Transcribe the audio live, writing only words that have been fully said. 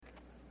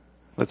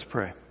Let's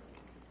pray.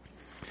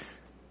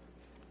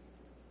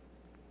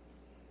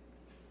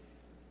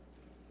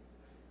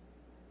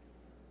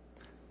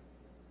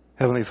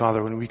 Heavenly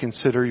Father, when we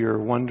consider your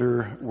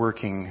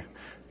wonder-working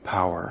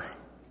power,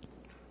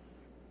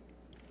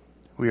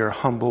 we are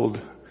humbled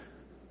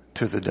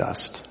to the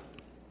dust.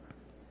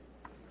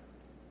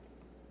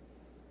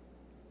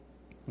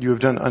 You have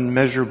done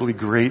unmeasurably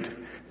great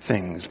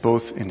things,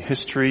 both in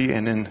history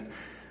and in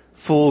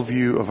full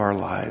view of our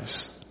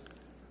lives.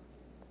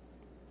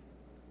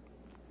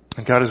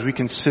 And God, as we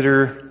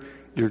consider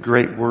your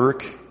great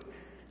work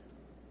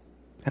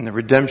and the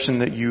redemption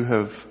that you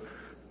have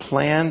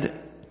planned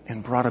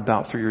and brought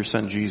about through your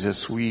Son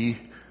Jesus,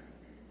 we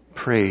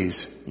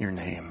praise your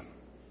name.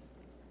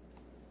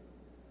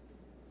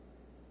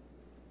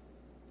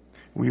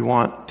 We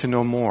want to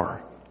know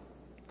more.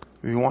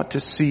 We want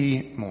to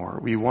see more.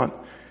 We want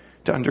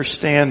to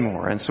understand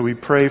more. And so we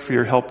pray for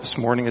your help this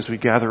morning as we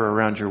gather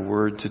around your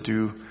word to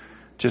do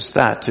just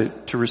that,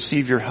 to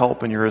receive your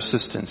help and your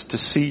assistance, to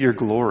see your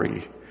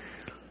glory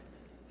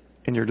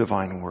in your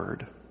divine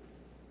word.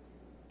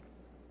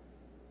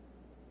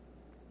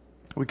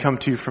 We come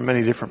to you from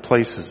many different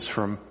places,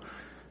 from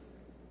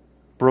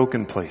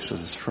broken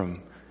places,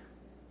 from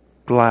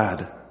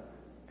glad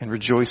and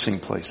rejoicing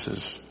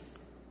places,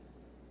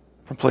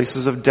 from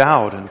places of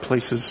doubt and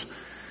places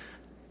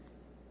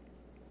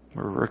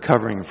where we're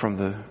recovering from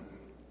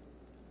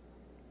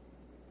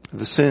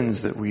the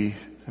sins that we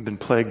have been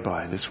plagued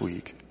by this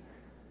week.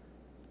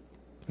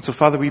 And so,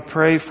 Father, we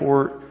pray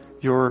for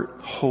your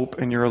hope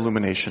and your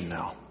illumination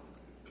now.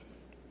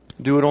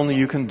 Do what only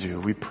you can do,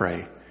 we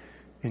pray,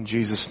 in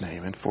Jesus'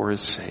 name and for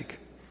his sake.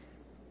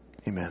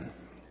 Amen.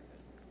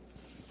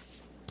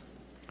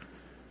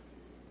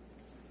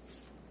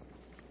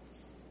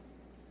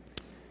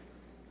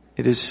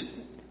 It is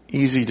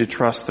easy to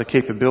trust the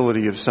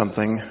capability of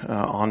something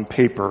on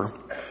paper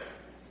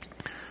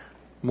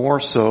more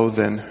so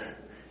than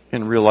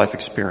in real life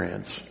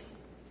experience.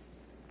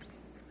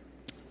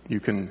 You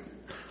can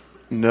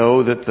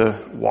know that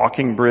the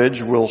walking bridge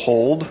will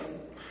hold.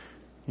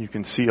 You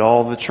can see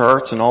all the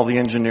charts and all the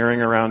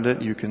engineering around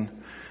it. You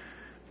can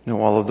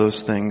know all of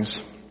those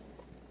things.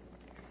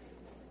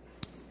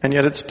 And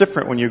yet it's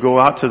different when you go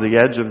out to the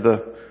edge of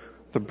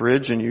the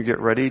bridge and you get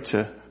ready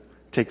to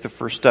take the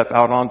first step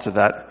out onto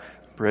that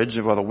bridge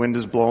while the wind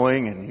is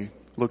blowing and you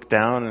look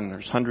down and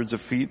there's hundreds of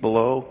feet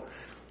below.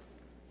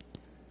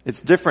 It's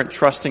different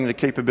trusting the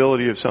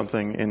capability of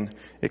something in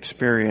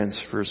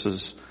experience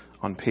versus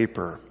on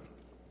paper.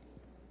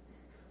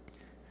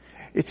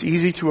 It's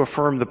easy to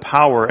affirm the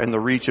power and the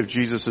reach of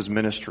Jesus'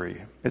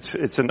 ministry.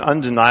 It's an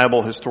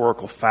undeniable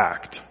historical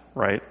fact,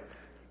 right?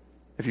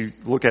 If you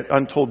look at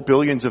untold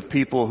billions of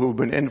people who've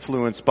been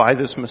influenced by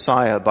this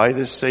Messiah, by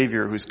this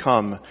Savior who's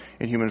come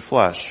in human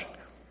flesh.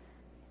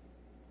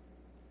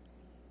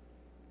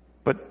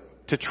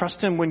 But to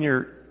trust him when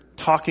you're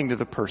talking to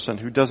the person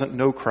who doesn't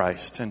know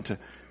Christ and to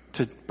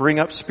bring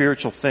up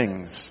spiritual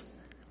things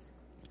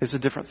is a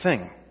different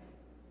thing.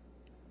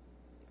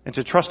 And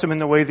to trust him in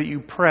the way that you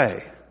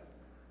pray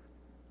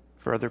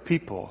for other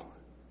people.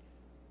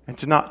 And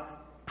to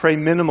not pray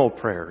minimal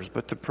prayers,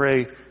 but to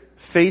pray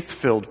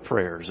faith-filled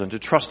prayers and to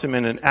trust him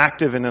in an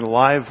active and an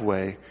alive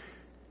way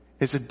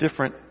is a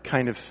different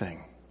kind of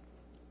thing.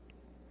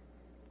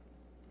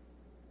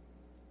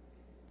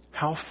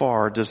 How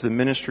far does the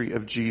ministry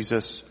of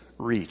Jesus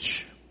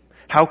reach?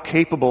 How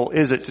capable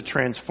is it to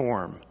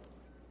transform?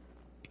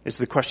 Is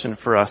the question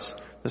for us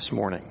this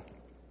morning.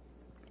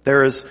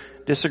 There is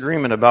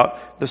disagreement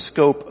about the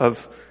scope of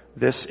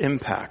this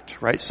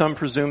impact, right? Some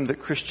presume that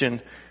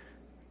Christianity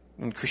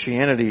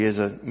is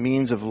a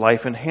means of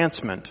life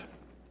enhancement,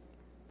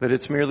 that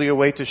it's merely a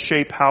way to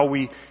shape how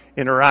we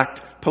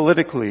interact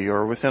politically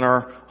or within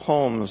our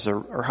homes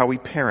or how we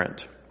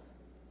parent.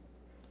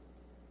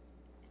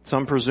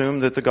 Some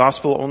presume that the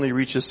gospel only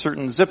reaches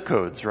certain zip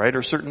codes, right?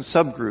 Or certain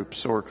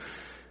subgroups or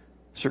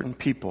certain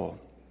people.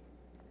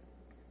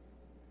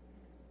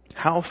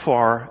 How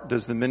far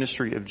does the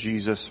ministry of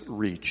Jesus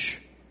reach?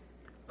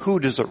 Who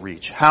does it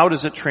reach? How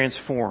does it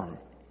transform?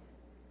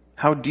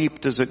 How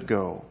deep does it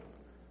go?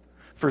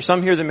 For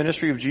some here, the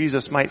ministry of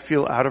Jesus might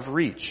feel out of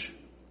reach.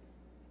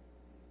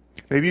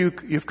 Maybe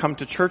you've come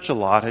to church a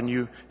lot and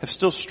you have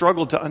still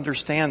struggled to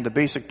understand the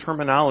basic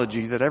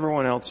terminology that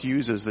everyone else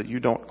uses that you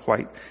don't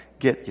quite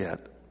get yet.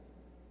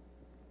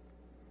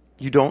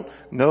 You don't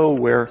know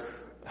where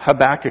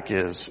Habakkuk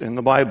is in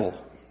the Bible.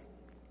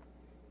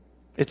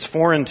 It's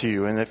foreign to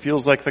you and it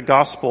feels like the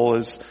gospel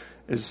is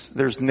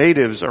there's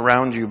natives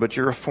around you, but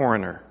you're a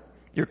foreigner.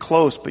 You're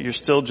close, but you're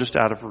still just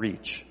out of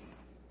reach.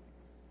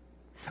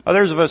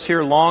 Others of us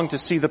here long to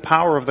see the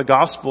power of the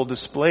gospel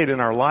displayed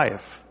in our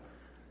life.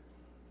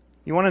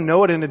 You want to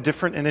know it in a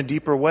different and a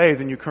deeper way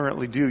than you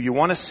currently do. You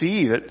want to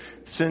see that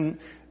sin,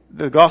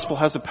 the gospel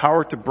has the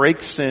power to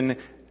break sin,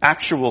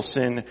 actual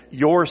sin,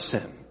 your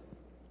sin.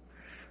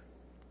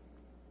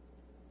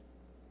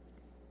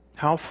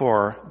 How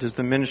far does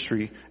the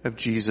ministry of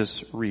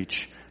Jesus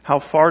reach? How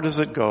far does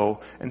it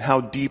go and how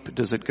deep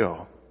does it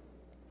go?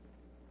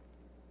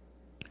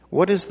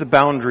 What is the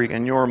boundary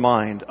in your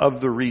mind of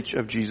the reach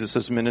of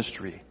Jesus'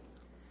 ministry?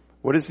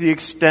 What is the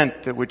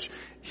extent to which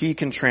he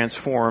can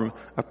transform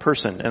a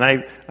person?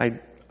 And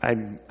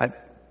in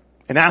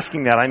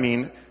asking that, I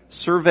mean,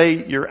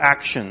 survey your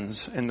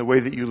actions and the way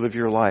that you live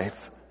your life.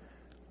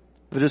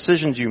 The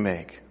decisions you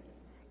make.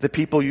 The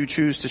people you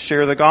choose to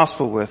share the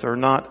gospel with or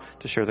not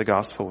to share the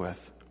gospel with.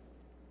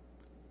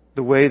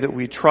 The way that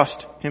we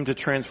trust him to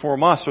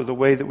transform us or the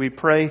way that we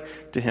pray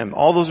to him.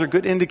 All those are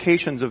good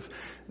indications of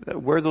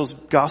where those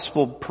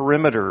gospel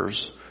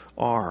perimeters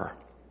are.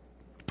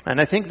 And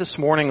I think this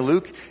morning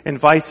Luke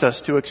invites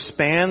us to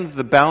expand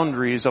the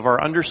boundaries of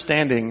our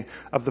understanding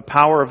of the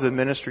power of the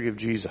ministry of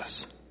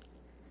Jesus.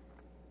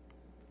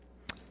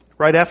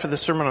 Right after the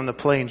Sermon on the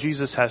Plain,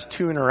 Jesus has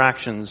two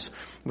interactions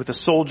with a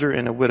soldier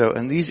and a widow,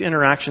 and these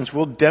interactions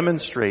will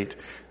demonstrate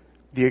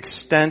the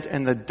extent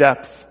and the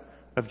depth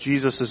of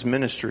Jesus'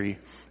 ministry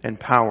and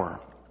power.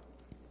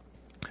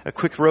 A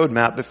quick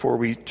roadmap before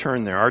we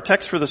turn there. Our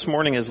text for this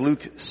morning is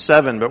Luke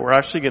 7, but we're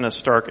actually going to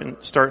start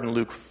in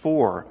Luke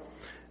 4.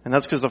 And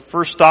that's because the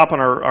first stop on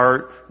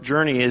our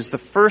journey is the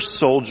first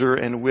soldier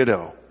and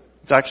widow.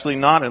 It's actually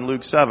not in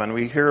Luke 7.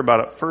 We hear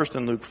about it first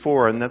in Luke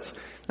 4, and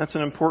that's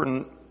an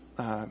important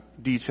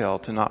detail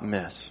to not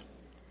miss.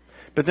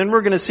 But then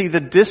we're going to see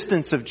the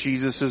distance of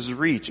Jesus'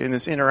 reach in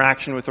this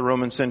interaction with the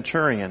Roman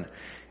centurion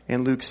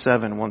in Luke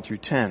 7, 1 through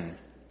 10.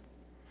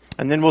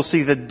 And then we'll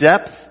see the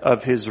depth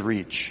of his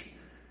reach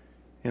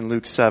in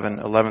Luke 7,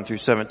 11 through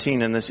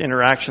 17 in this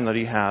interaction that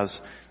he has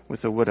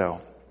with the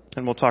widow.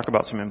 And we'll talk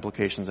about some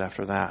implications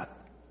after that.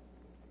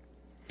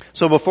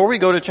 So before we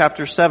go to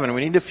chapter 7,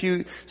 we need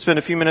to spend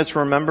a few minutes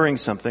remembering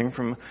something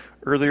from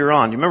earlier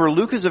on. You remember,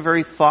 Luke is a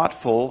very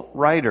thoughtful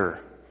writer.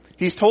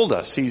 He's told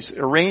us, he's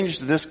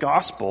arranged this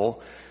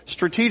gospel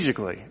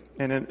strategically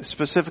and in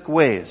specific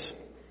ways.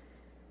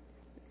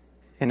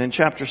 And in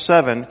chapter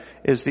 7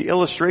 is the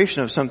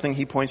illustration of something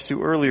he points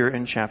to earlier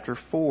in chapter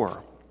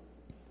 4.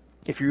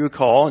 If you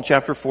recall, in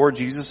chapter 4,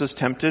 Jesus is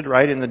tempted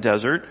right in the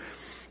desert,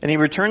 and he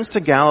returns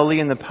to Galilee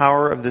in the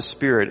power of the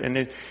Spirit. And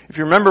if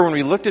you remember, when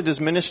we looked at his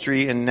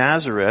ministry in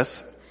Nazareth,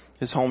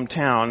 his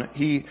hometown,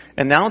 he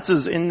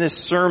announces in this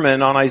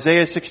sermon on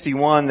Isaiah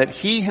 61 that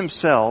he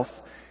himself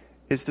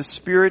is the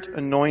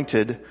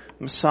Spirit-anointed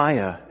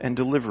Messiah and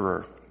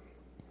deliverer.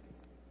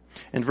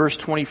 In verse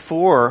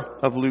 24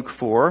 of Luke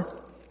 4,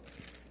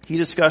 he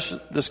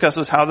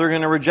discusses how they're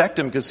going to reject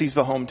him because he's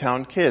the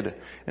hometown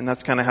kid. And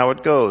that's kind of how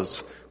it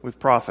goes with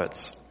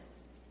prophets.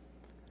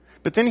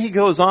 But then he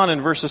goes on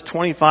in verses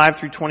 25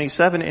 through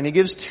 27, and he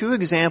gives two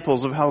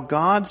examples of how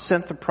God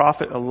sent the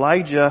prophet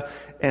Elijah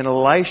and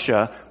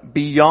Elisha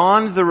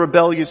beyond the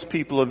rebellious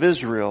people of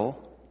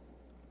Israel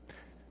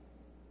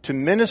to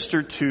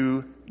minister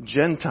to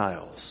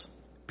Gentiles,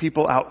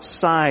 people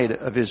outside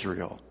of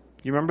Israel.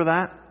 You remember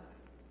that?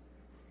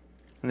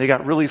 And they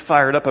got really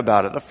fired up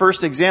about it. The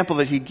first example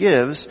that he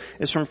gives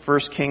is from 1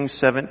 Kings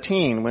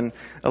 17, when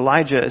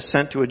Elijah is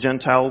sent to a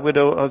Gentile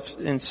widow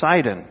in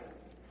Sidon.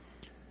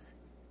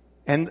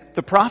 And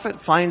the prophet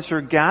finds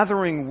her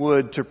gathering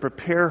wood to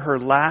prepare her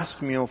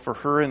last meal for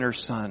her and her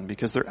son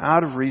because they're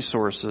out of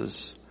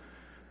resources.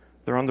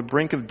 They're on the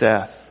brink of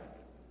death.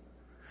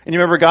 And you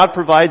remember, God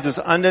provides this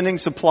unending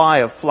supply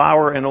of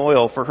flour and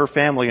oil for her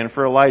family and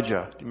for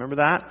Elijah. Do you remember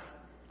that?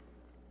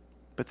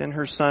 But then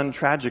her son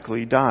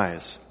tragically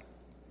dies.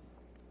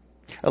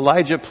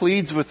 Elijah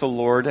pleads with the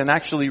Lord and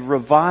actually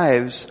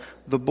revives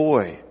the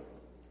boy.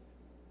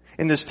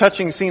 In this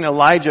touching scene,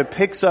 Elijah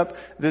picks up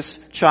this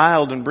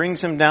child and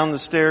brings him down the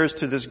stairs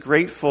to this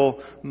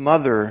grateful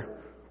mother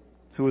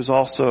who is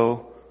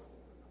also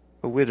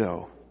a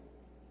widow.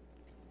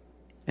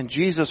 And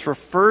Jesus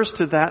refers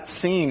to that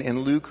scene in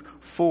Luke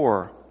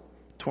 4,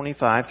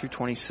 25 through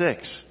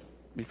 26,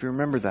 if you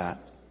remember that.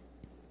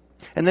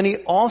 And then he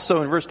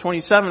also, in verse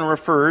 27,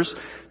 refers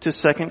to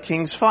 2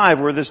 Kings 5,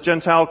 where this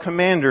Gentile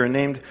commander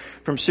named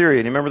from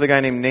Syria, do you remember the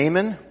guy named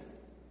Naaman?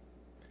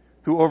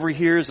 Who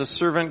overhears a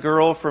servant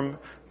girl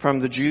from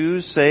the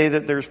Jews say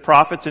that there's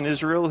prophets in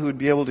Israel who would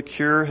be able to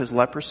cure his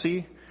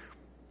leprosy.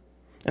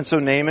 And so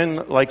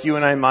Naaman, like you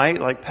and I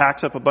might,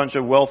 packs up a bunch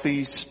of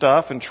wealthy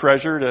stuff and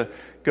treasure to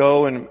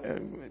go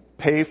and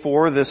pay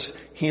for this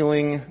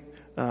healing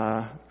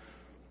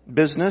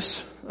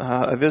business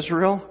of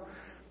Israel.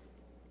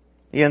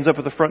 He ends up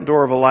at the front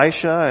door of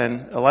Elisha,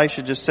 and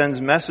Elisha just sends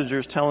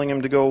messengers telling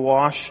him to go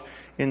wash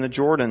in the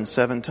Jordan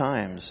 7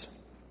 times.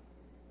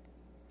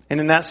 And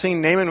in that scene,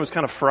 Naaman was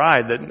kind of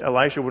fried that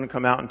Elisha wouldn't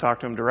come out and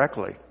talk to him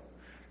directly.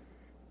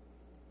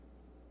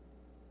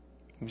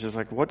 He's just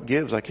like, what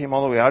gives? I came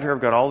all the way out here. I've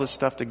got all this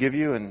stuff to give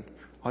you, and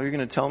all you're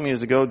going to tell me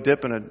is to go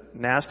dip in a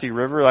nasty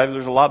river?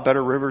 There's a lot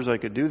better rivers I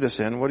could do this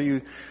in. What are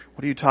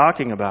you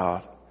talking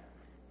about?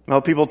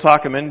 Well, people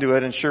talk him into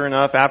it, and sure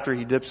enough, after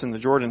he dips in the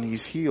Jordan,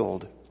 he's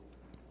healed.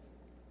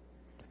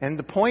 And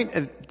the point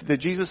that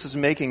Jesus is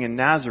making in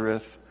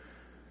Nazareth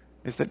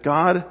is that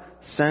God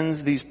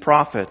sends these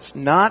prophets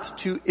not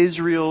to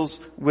Israel's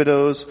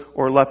widows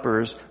or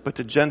lepers, but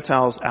to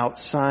Gentiles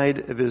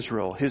outside of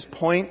Israel. His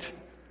point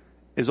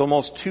is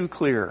almost too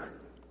clear.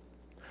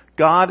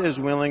 God is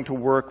willing to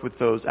work with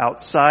those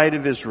outside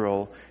of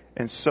Israel,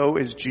 and so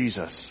is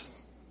Jesus.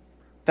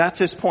 That's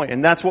his point.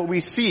 And that's what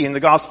we see in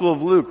the Gospel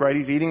of Luke, right?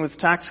 He's eating with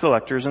tax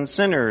collectors and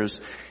sinners.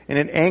 And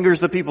it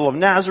angers the people of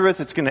Nazareth.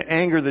 It's going to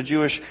anger the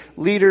Jewish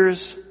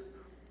leaders.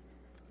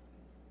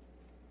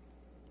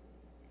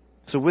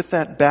 So with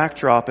that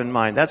backdrop in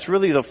mind, that's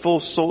really the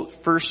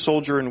first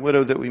soldier and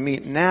widow that we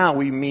meet. Now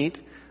we meet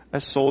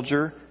a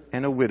soldier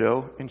and a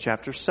widow in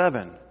chapter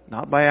 7.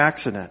 Not by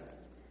accident.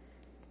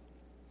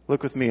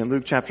 Look with me in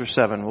Luke chapter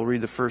 7. We'll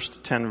read the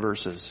first 10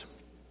 verses.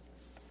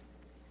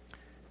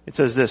 It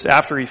says this: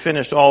 After he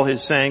finished all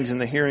his sayings in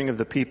the hearing of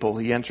the people,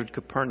 he entered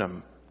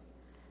Capernaum.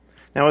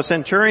 Now a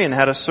centurion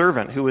had a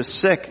servant who was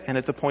sick and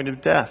at the point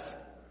of death,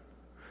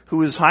 who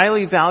was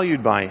highly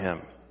valued by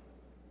him.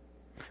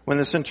 When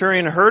the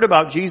centurion heard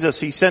about Jesus,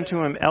 he sent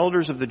to him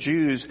elders of the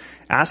Jews,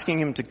 asking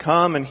him to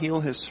come and heal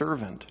his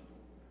servant.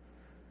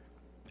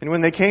 And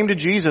when they came to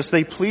Jesus,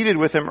 they pleaded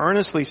with him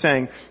earnestly,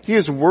 saying, "He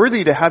is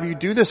worthy to have you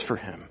do this for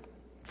him,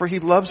 for he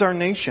loves our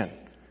nation,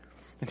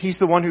 and he's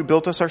the one who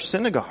built us our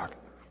synagogue."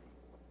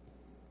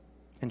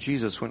 And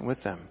Jesus went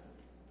with them.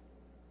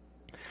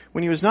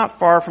 When he was not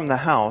far from the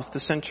house,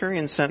 the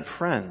centurion sent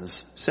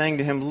friends, saying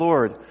to him,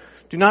 "Lord,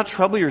 do not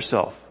trouble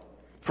yourself,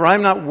 for I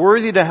am not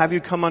worthy to have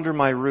you come under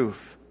my roof.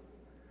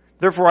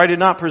 Therefore I did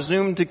not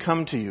presume to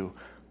come to you,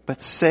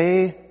 but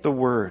say the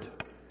word,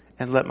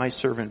 and let my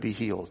servant be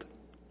healed.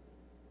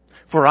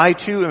 For I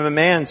too am a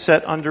man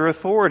set under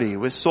authority,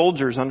 with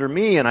soldiers under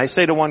me, and I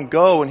say to one,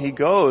 'Go,' and he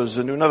goes,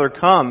 and to another,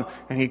 'Come,'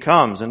 and he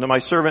comes, and to my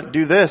servant,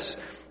 'Do this,'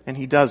 and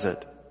he does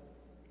it."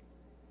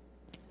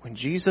 When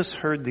Jesus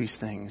heard these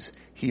things,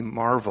 he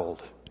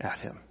marveled at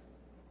him.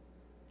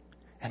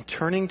 And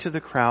turning to the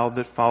crowd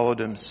that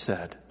followed him,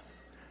 said,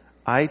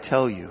 "I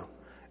tell you,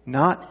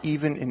 not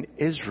even in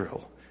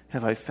Israel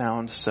have I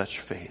found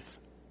such faith."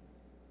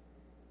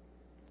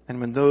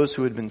 And when those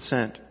who had been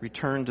sent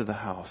returned to the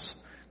house,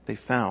 they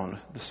found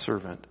the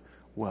servant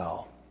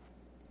well.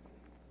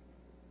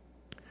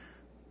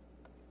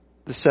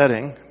 The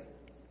setting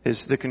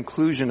is the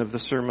conclusion of the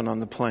Sermon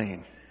on the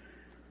Plain.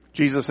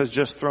 Jesus has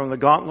just thrown the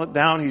gauntlet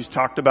down. He's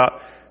talked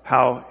about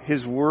how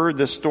his word,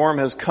 this storm,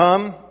 has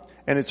come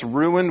and it's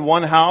ruined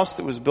one house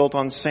that was built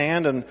on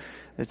sand, and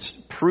it's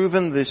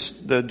proven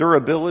the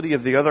durability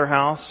of the other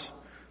house,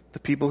 the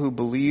people who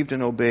believed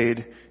and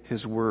obeyed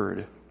his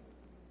word.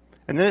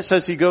 And then it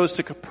says he goes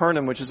to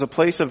Capernaum, which is a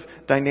place of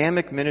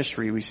dynamic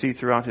ministry we see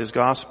throughout his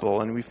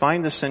gospel. And we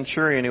find the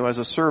centurion who has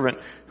a servant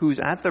who's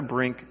at the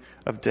brink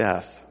of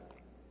death.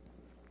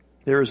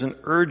 There is an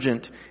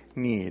urgent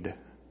need.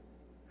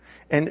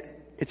 And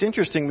it's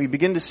interesting, we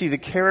begin to see the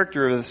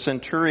character of the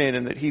centurion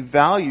and that he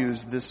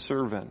values this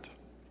servant.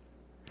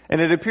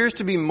 And it appears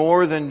to be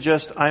more than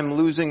just, I'm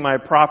losing my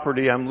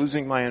property, I'm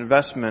losing my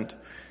investment.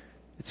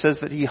 It says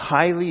that he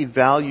highly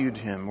valued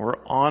him or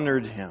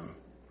honored him,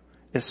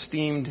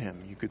 esteemed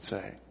him, you could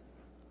say.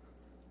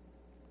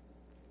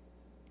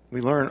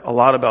 We learn a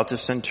lot about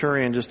this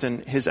centurion just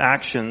in his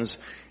actions.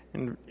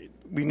 And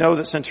we know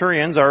that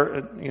centurions are,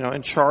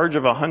 in charge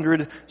of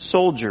 100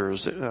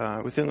 soldiers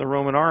within the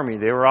Roman army.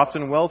 They were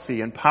often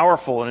wealthy and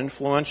powerful and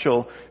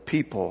influential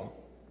people.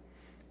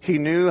 He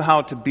knew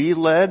how to be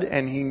led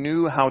and he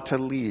knew how to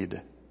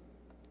lead.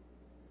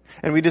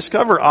 And we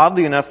discover,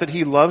 oddly enough, that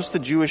he loves the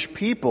Jewish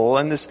people,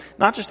 and this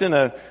not just in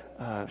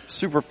a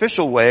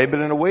superficial way,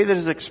 but in a way that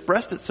has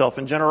expressed itself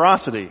in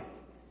generosity.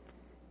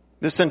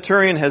 The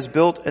centurion has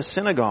built a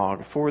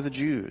synagogue for the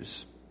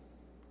Jews.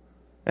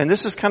 And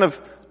this is kind of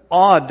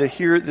odd to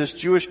hear this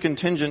Jewish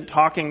contingent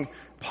talking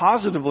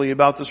positively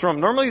about this Rome.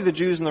 Normally the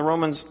Jews and the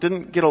Romans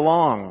didn't get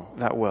along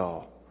that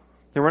well.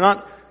 They were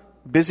not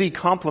busy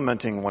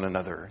complimenting one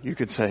another, you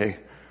could say.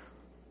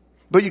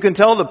 But you can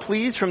tell the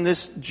pleas from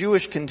this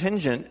Jewish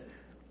contingent,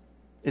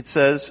 it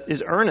says,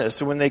 is earnest.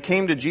 So when they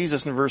came to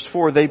Jesus in verse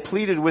 4, they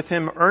pleaded with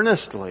him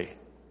earnestly.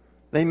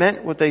 They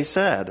meant what they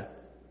said.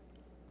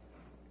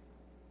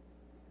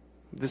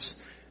 This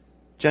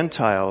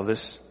Gentile,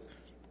 this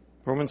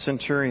Roman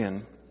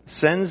centurion,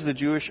 sends the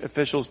Jewish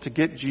officials to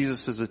get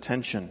Jesus'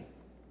 attention.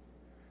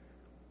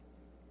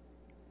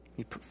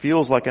 He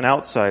feels like an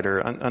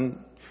outsider,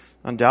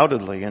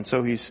 undoubtedly, and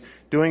so he's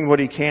doing what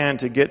he can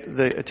to get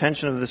the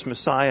attention of this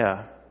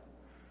Messiah.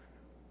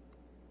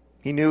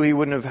 He knew he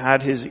wouldn't have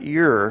had his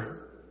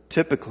ear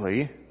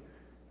typically,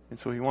 and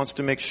so he wants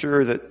to make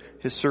sure that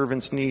his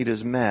servant's need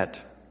is met.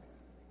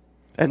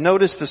 And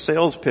notice the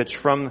sales pitch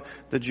from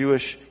the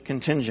Jewish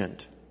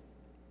contingent.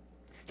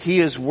 He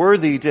is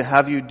worthy to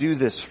have you do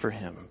this for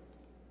him.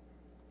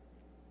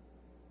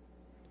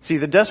 See,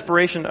 the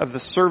desperation of the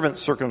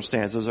servant's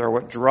circumstances are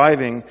what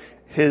driving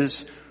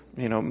his,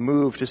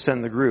 move to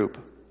send the group.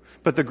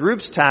 But the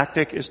group's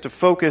tactic is to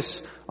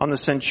focus on the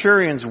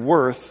centurion's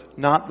worth,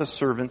 not the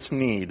servant's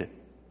need.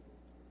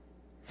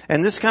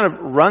 And this kind of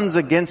runs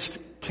against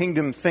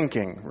kingdom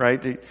thinking,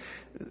 right?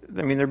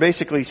 They're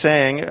basically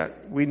saying,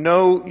 we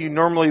know you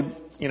normally,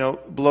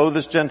 blow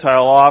this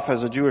Gentile off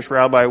as a Jewish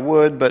rabbi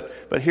would,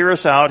 but hear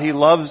us out. He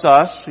loves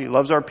us. He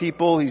loves our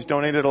people. He's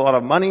donated a lot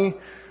of money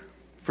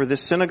for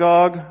this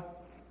synagogue.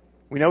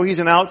 We know he's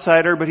an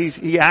outsider, but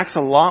he acts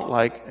a lot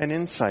like an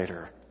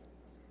insider.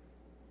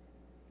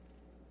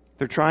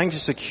 They're trying to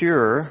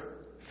secure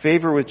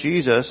favor with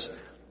Jesus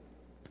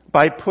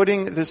by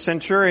putting the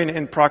centurion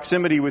in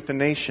proximity with the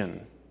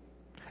nation,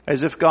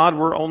 as if God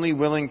were only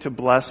willing to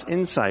bless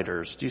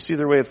insiders. Do you see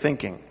their way of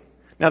thinking?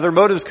 Now, their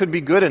motives could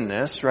be good in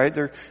this, right?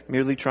 They're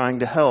merely trying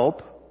to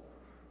help.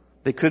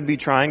 They could be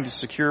trying to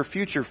secure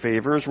future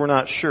favors. We're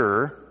not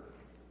sure.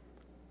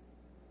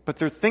 But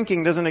their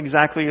thinking doesn't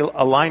exactly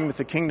align with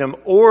the kingdom,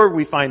 or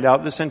we find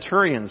out the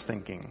centurion's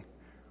thinking.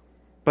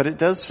 But it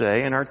does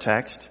say in our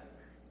text,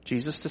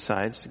 Jesus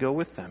decides to go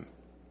with them.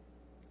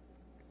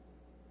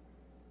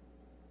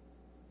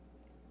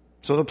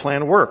 So the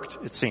plan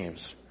worked, it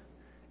seems.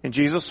 And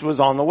Jesus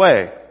was on the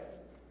way.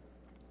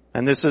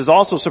 And this is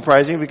also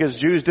surprising because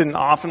Jews didn't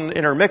often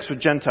intermix with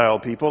Gentile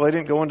people. They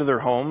didn't go into their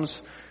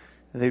homes.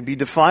 They'd be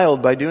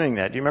defiled by doing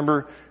that. Do you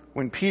remember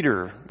when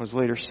Peter was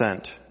later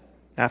sent,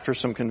 after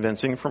some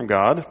convincing from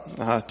God,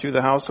 to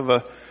the house of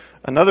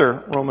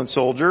another Roman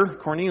soldier,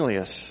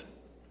 Cornelius?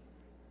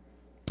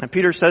 And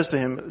Peter says to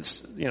him,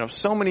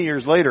 so many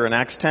years later in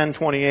Acts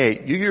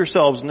 10:28, you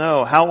yourselves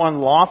know how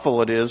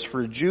unlawful it is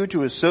for a Jew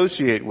to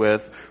associate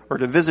with or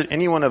to visit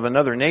anyone of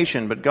another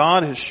nation, but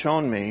God has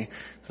shown me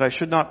that I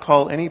should not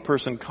call any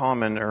person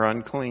common or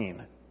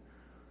unclean.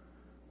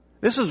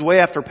 This is way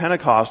after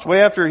Pentecost,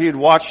 way after he had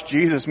watched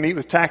Jesus meet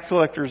with tax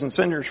collectors and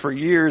sinners for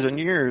years and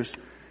years,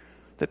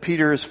 that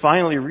Peter is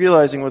finally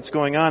realizing what's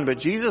going on. But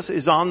Jesus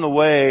is on the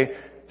way,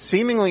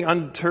 seemingly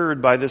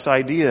undeterred by this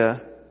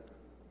idea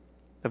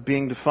of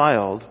being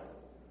defiled.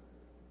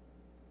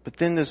 But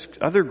then this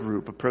other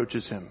group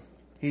approaches him.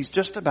 He's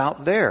just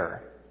about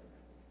there.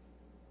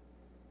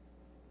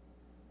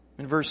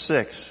 In verse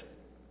 6,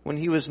 when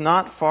he was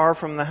not far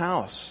from the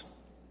house,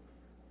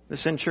 the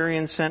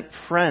centurion sent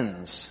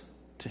friends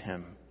to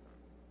him.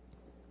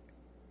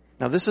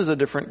 Now this is a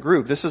different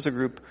group. This is a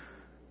group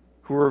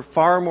who are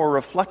far more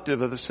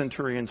reflective of the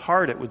centurion's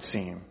heart, it would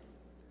seem.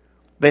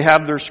 They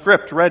have their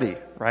script ready,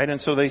 right?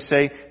 And so they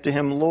say to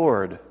him,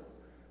 Lord,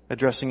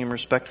 addressing him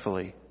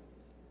respectfully.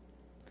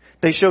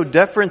 They show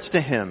deference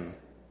to him.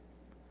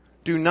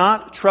 Do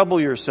not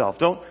trouble yourself.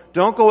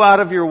 Don't go out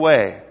of your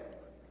way.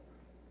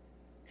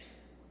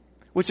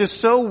 Which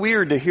is so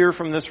weird to hear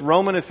from this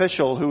Roman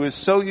official who is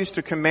so used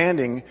to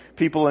commanding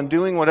people and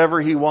doing whatever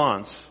he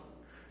wants.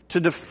 To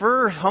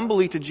defer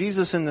humbly to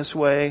Jesus in this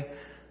way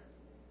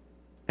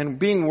and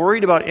being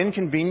worried about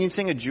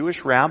inconveniencing a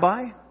Jewish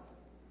rabbi?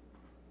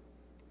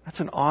 That's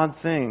an odd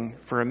thing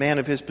for a man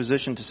of his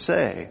position to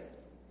say.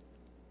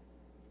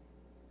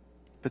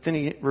 But then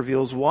he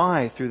reveals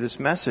why through this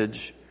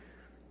message.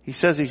 He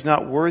says he's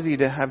not worthy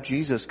to have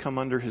Jesus come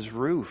under his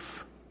roof.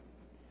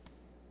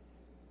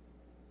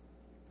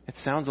 It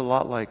sounds a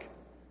lot like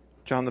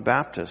John the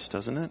Baptist,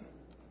 doesn't it?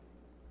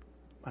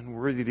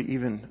 Unworthy to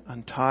even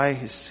untie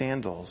his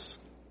sandals.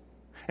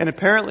 And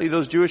apparently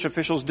those Jewish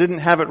officials didn't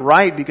have it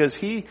right because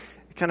it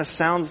kind of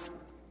sounds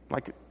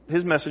like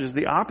his message is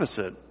the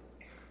opposite.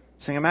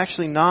 Saying, I'm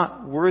actually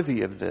not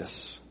worthy of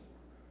this.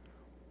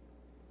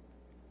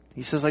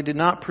 He says, I did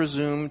not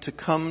presume to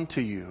come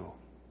to you.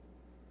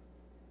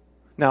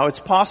 Now, it's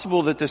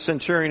possible that the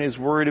centurion is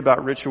worried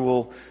about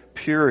ritual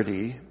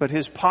purity, but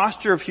his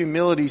posture of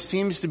humility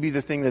seems to be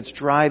the thing that's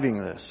driving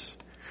this.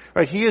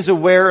 Right? He is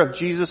aware of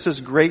Jesus'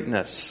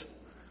 greatness.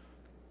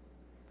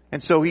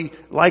 And so he,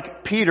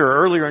 like Peter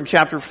earlier in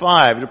chapter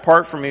 5,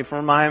 depart from me, for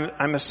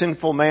I'm a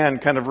sinful man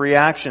kind of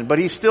reaction. But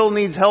he still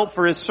needs help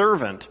for his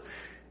servant.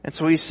 And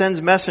so he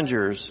sends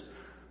messengers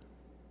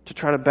to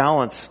try to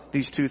balance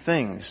these two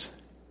things.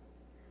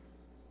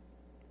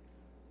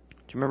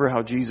 Do you remember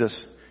how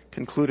Jesus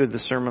concluded the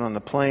Sermon on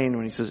the Plain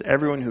when he says,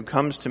 everyone who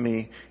comes to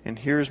me and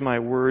hears my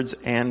words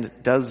and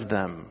does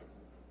them?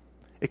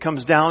 It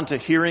comes down to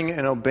hearing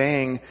and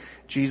obeying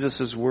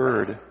Jesus'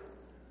 word.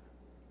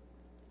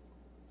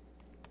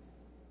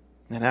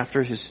 And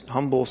after his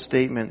humble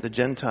statement, the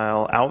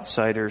Gentile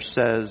outsider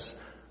says,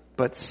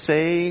 but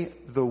say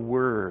the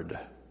word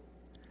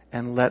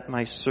and let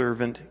my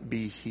servant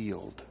be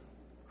healed.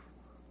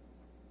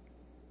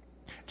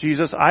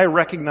 Jesus, I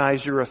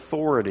recognize your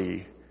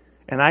authority.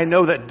 And I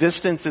know that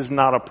distance is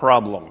not a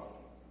problem.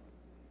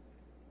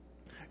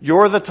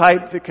 You're the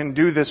type that can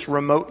do this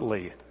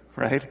remotely,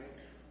 right?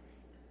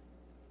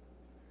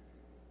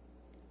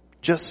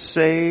 Just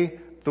say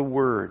the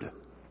word.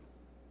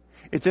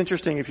 It's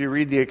interesting if you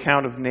read the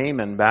account of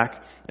Naaman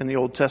back in the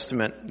Old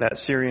Testament, that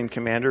Syrian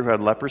commander who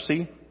had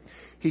leprosy.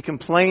 He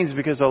complains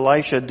because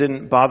Elisha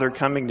didn't bother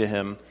coming to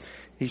him.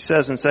 He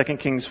says in 2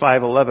 Kings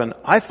 5:11,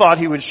 I thought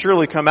he would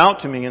surely come out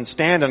to me and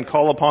stand and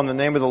call upon the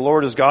name of the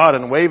Lord as God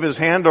and wave his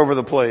hand over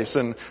the place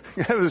and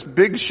have this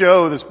big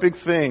show, this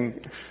big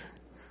thing.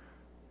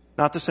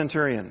 Not the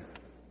centurion.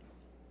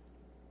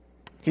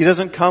 He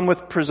doesn't come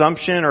with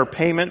presumption or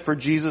payment for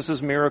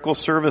Jesus' miracle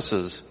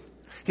services.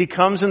 He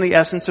comes in the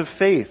essence of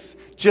faith.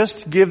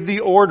 Just give the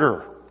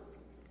order.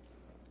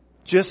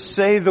 Just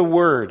say the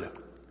word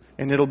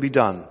and it'll be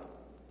done.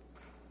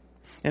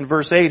 In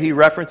verse 8, he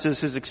references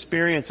his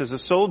experience as a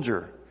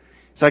soldier.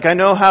 It's like, I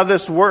know how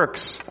this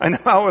works. I know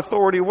how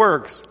authority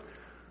works.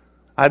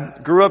 I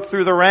grew up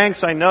through the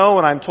ranks. I know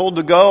when I'm told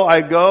to go,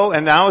 I go.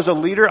 And now as a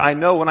leader, I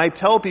know when I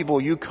tell people,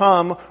 you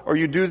come or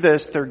you do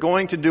this, they're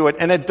going to do it.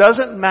 And it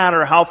doesn't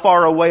matter how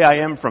far away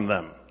I am from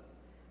them.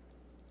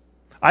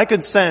 I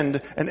could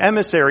send an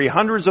emissary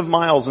hundreds of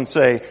miles and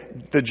say,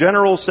 the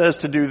general says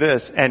to do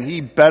this, and he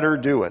better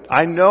do it.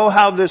 I know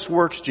how this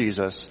works,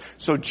 Jesus.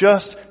 So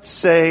just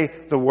say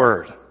the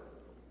word.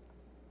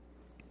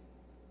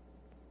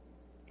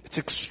 It's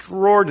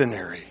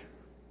extraordinary.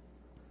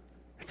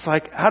 It's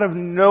like out of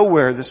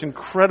nowhere, this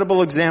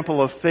incredible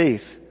example of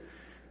faith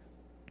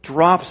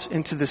drops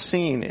into the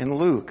scene in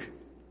Luke.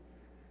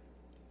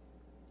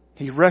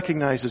 He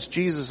recognizes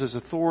Jesus'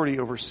 authority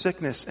over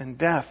sickness and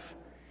death.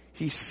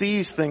 He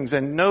sees things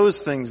and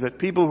knows things that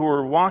people who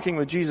are walking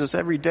with Jesus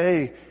every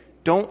day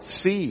don't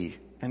see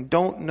and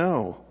don't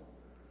know.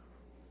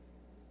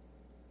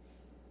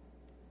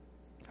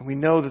 And we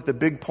know that the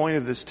big point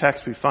of this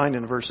text we find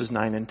in verses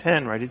 9 and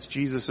 10, right? It's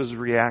Jesus'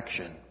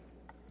 reaction.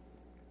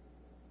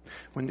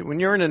 When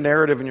you're in a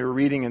narrative and you're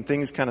reading and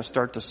things kind of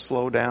start to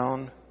slow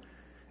down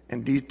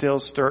and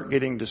details start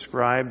getting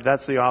described,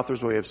 that's the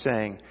author's way of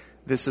saying,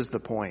 this is the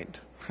point.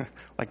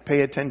 Like,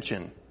 pay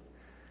attention.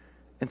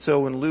 And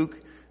so when Luke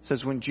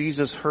says, when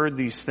Jesus heard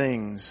these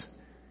things,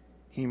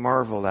 he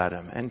marveled at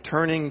him. And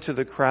turning to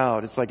the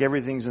crowd, it's like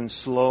everything's in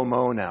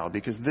slow-mo now,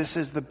 because this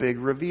is the big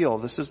reveal.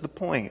 This is the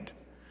point.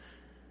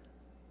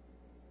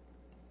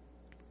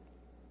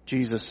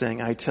 Jesus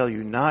saying, I tell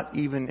you, not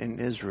even in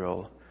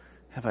Israel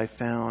have I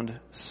found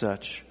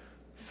such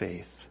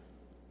faith.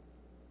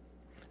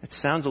 It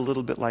sounds a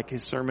little bit like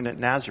his sermon at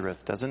Nazareth,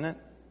 doesn't it?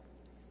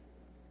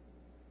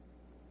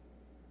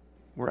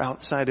 We're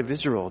outside of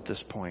Israel at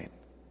this point.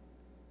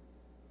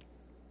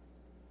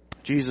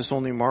 Jesus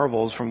only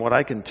marvels, from what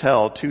I can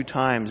tell, 2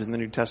 times in the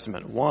New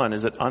Testament. One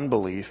is at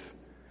unbelief,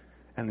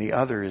 and the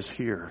other is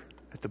here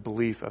at the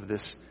belief of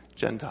this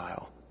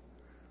Gentile.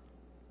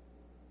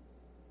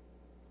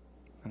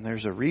 And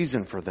there's a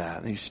reason for that.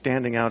 And he's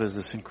standing out as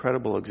this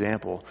incredible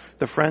example.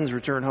 The friends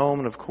return home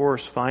and, of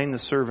course, find the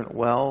servant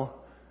well.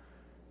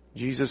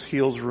 Jesus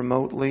heals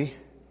remotely.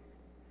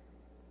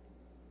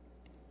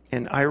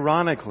 And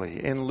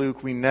ironically, in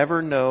Luke, we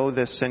never know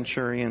this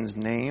centurion's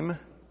name.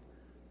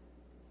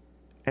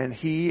 And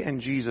he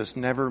and Jesus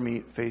never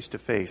meet face to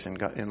face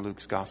in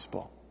Luke's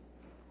gospel.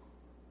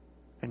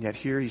 And yet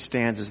here he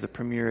stands as the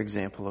premier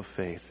example of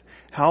faith.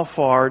 How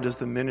far does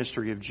the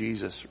ministry of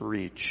Jesus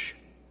reach?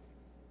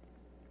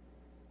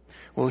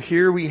 Well,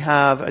 here we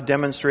have a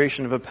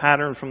demonstration of a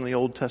pattern from the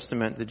Old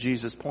Testament that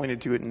Jesus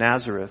pointed to at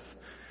Nazareth.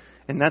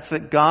 And that's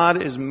that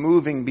God is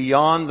moving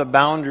beyond the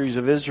boundaries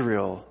of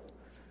Israel.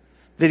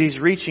 That he's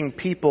reaching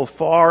people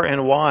far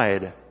and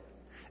wide.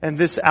 And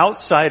this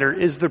outsider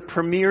is the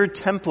premier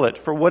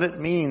template for what it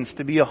means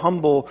to be a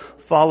humble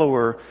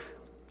follower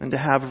and to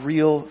have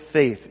real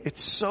faith.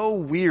 It's so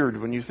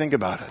weird when you think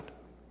about it.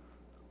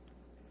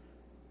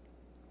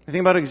 You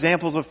think about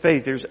examples of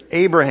faith. There's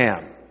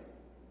Abraham.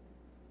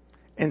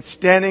 And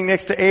standing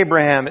next to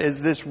Abraham is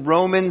this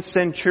Roman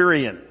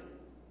centurion.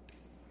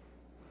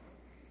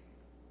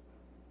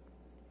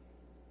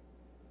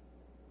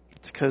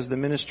 It's because the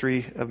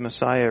ministry of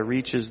Messiah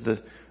reaches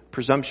the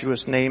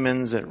presumptuous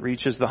Naamans, it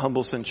reaches the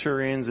humble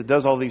centurions, it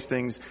does all these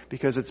things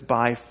because it's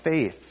by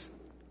faith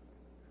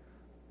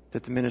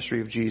that the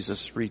ministry of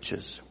Jesus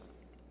reaches.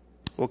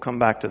 We'll come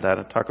back to that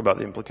and talk about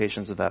the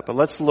implications of that. But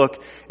let's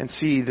look and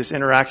see this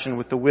interaction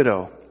with the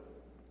widow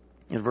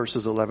in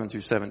verses 11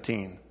 through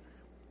 17.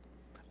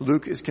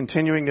 Luke is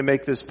continuing to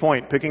make this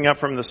point. Picking up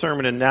from the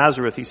sermon in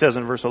Nazareth, he says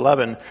in verse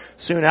 11,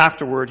 soon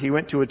afterward he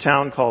went to a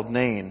town called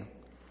Nain,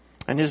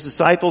 and his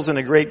disciples and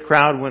a great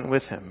crowd went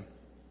with him.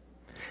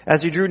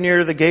 As he drew near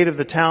to the gate of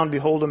the town,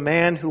 behold, a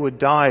man who had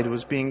died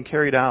was being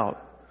carried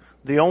out,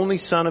 the only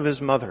son of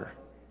his mother,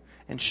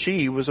 and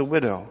she was a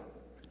widow,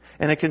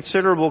 and a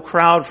considerable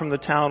crowd from the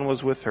town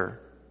was with her.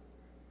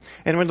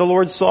 And when the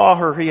Lord saw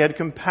her, he had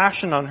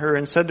compassion on her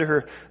and said to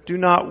her, do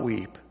not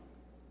weep.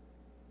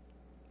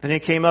 Then he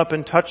came up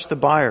and touched the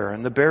bier,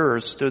 and the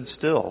bearers stood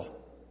still.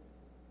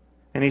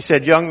 And he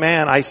said, young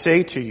man, I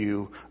say to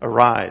you,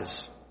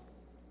 arise.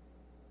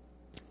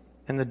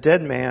 And the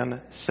dead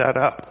man sat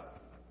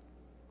up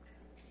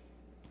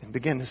and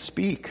began to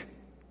speak.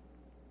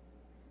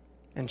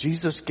 And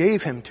Jesus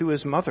gave him to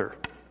his mother.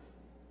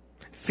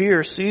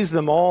 Fear seized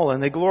them all,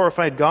 and they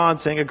glorified God,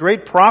 saying, a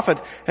great prophet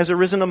has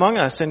arisen among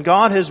us, and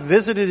God has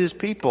visited his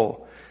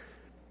people.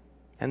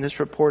 And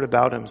this report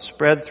about him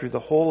spread through the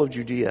whole of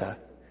Judea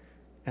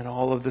and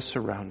all of the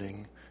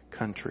surrounding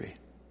country.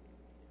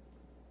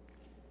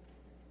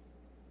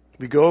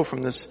 We go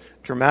from this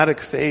dramatic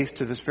faith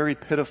to this very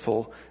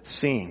pitiful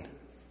scene.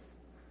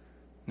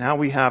 Now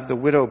we have the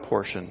widow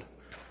portion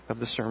of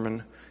the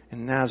sermon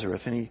in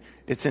Nazareth, and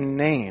it's in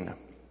Nain.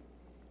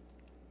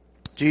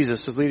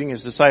 Jesus is leading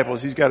his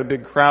disciples. He's got a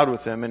big crowd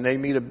with him, and they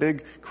meet a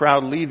big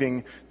crowd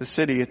leaving the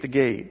city at the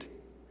gate.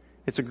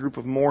 It's a group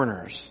of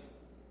mourners.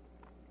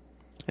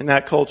 In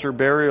that culture,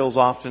 burials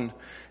often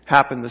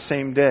happened the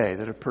same day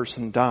that a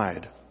person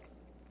died.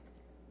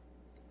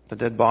 The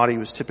dead body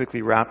was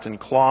typically wrapped in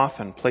cloth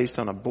and placed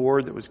on a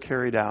board that was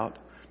carried out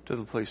to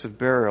the place of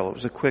burial. It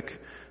was a quick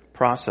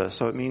process,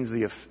 so it means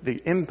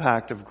the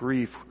impact of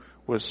grief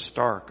was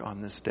stark on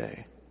this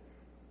day.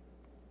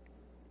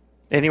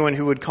 Anyone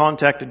who would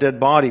contact a dead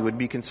body would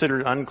be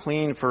considered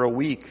unclean for a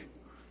week,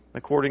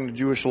 according to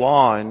Jewish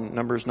law in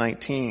Numbers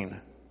 19.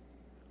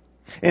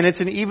 And it's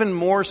an even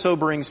more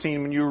sobering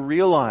scene when you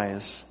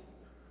realize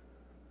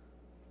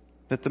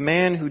that the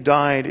man who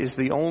died is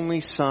the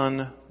only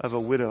son of a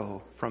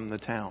widow from the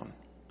town.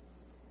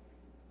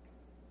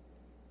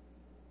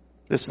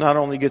 This not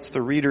only gets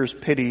the reader's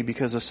pity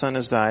because a son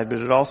has died, but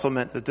it also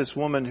meant that this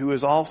woman who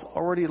has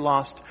already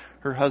lost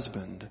her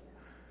husband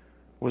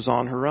was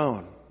on her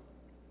own.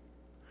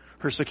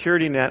 Her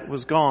security net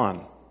was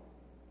gone.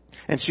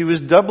 And she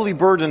was doubly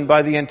burdened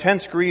by the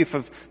intense grief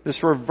of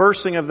this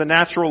reversing of the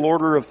natural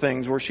order of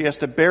things, where she has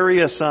to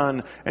bury a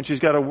son and she's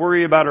got to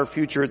worry about her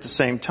future at the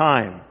same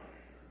time.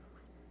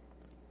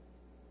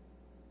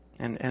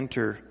 And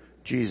enter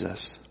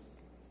Jesus.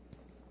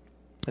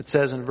 It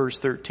says in verse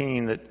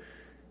 13 that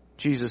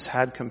Jesus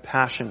had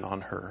compassion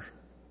on her.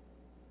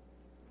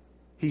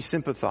 He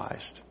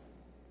sympathized.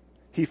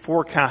 He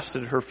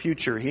forecasted her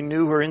future. He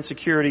knew her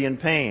insecurity and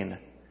pain.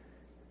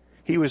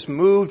 He was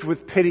moved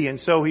with pity, and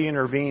so he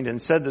intervened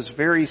and said this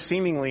very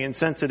seemingly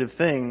insensitive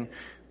thing,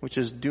 which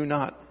is, "Do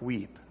not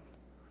weep."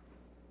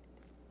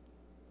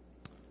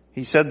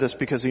 He said this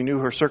because he knew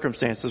her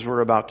circumstances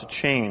were about to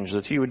change,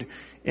 that he would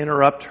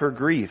interrupt her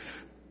grief.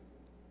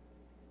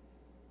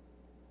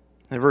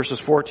 In verses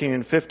 14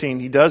 and 15,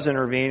 he does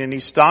intervene, and he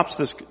stops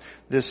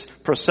this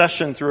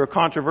procession through a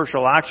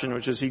controversial action,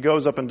 which is he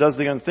goes up and does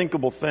the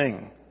unthinkable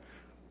thing.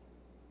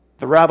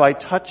 The rabbi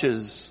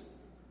touches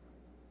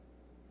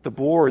the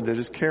board that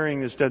is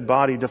carrying this dead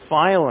body,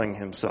 defiling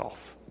himself,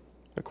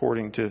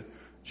 according to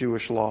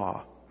Jewish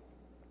law.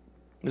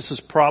 This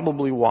is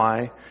probably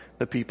why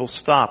the people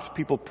stopped.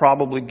 People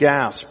probably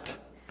gasped.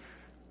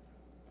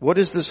 What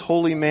is this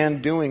holy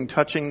man doing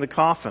touching the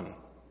coffin?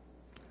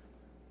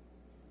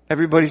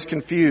 Everybody's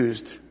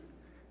confused.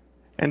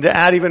 And to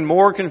add even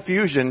more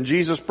confusion,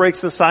 Jesus breaks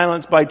the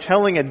silence by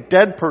telling a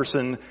dead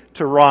person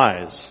to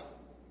rise.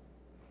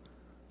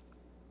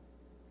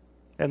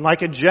 And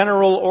like a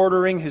general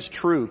ordering his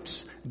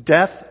troops,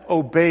 death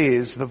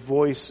obeys the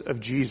voice of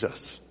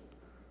Jesus.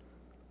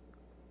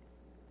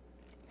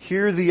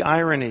 Hear the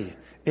irony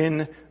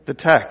in the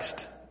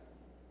text.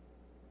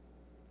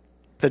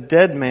 The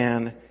dead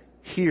man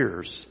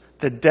hears.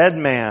 The dead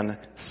man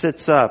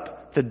sits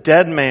up. The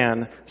dead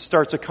man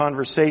starts a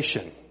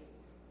conversation.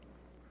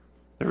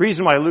 The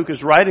reason why Luke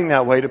is writing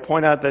that way, to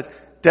point out that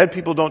dead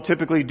people don't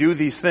typically do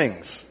these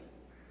things.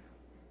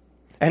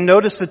 And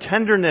notice the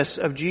tenderness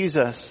of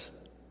Jesus,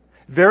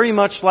 very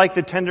much like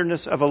the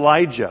tenderness of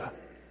Elijah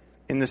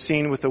in the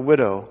scene with the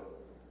widow.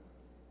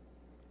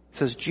 It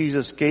says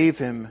Jesus gave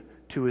him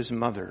to his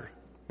mother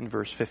in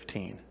verse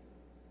 15.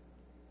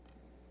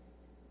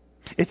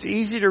 It's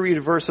easy to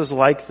read verses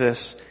like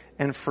this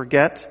and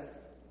forget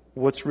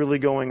what's really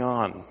going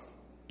on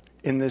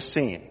in this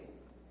scene.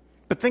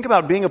 But think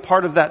about being a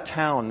part of that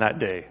town that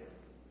day,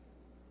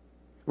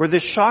 where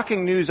this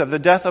shocking news of the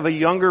death of a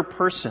younger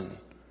person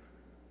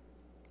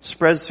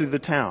spreads through the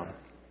town.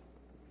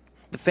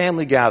 The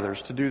family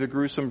gathers to do the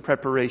gruesome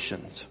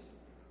preparations.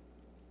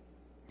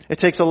 It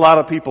takes a lot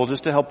of people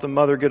just to help the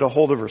mother get a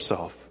hold of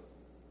herself.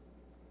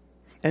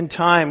 And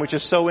time, which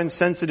is so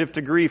insensitive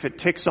to grief, it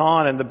ticks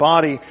on, and the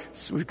body,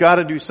 we've got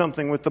to do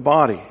something with the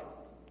body.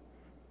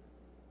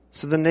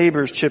 So the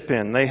neighbors chip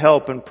in. They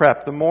help and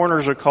prep. The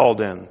mourners are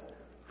called in.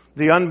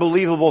 The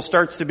unbelievable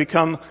starts to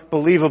become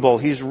believable.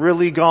 He's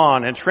really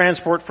gone, and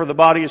transport for the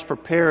body is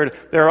prepared.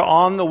 They're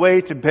on the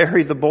way to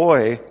bury the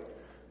boy.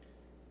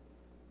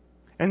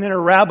 And then a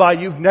rabbi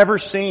you've never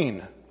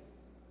seen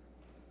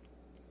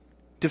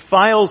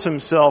defiles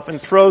himself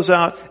and throws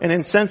out an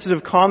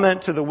insensitive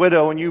comment to the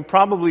widow, and you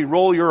probably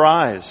roll your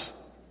eyes.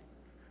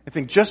 I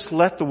think, just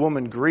let the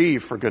woman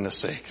grieve, for goodness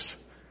sakes.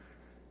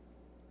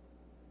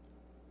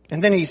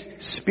 And then he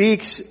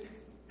speaks,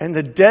 and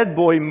the dead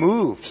boy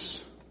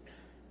moves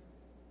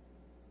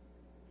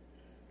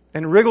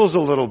and wriggles a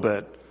little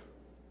bit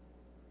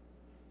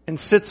and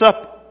sits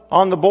up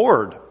on the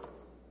board.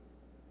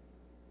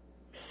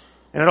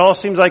 And it all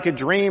seems like a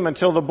dream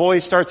until the boy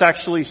starts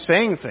actually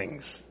saying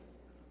things,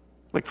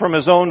 like from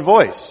his own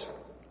voice.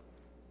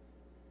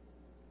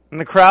 And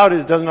the crowd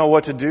doesn't know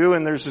what to do,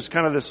 and there's just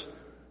kind of this,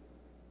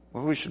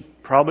 well, we should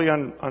probably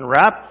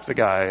unwrap the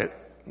guy.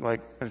 Like,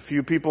 a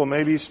few people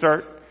maybe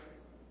start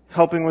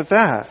helping with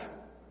that.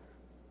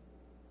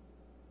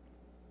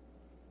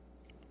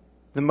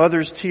 The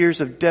mother's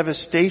tears of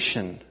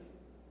devastation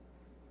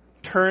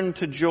turn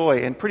to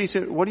joy. And pretty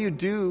soon, what do you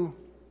do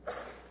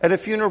at a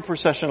funeral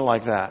procession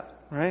like that,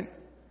 right?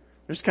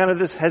 There's kind of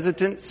this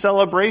hesitant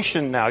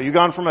celebration now. You've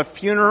gone from a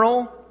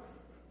funeral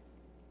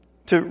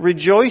to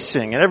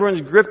rejoicing, and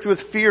everyone's gripped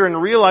with fear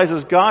and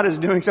realizes God is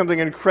doing something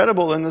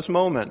incredible in this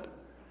moment.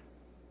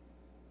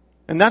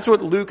 And that's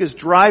what Luke is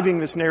driving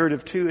this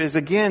narrative to, is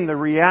again the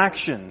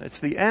reaction. It's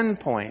the end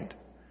point.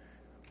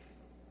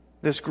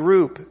 This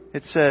group,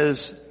 it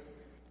says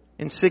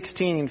in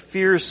 16,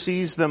 fear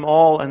seized them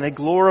all and they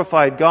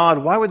glorified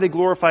God. Why would they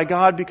glorify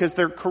God? Because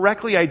they're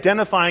correctly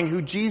identifying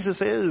who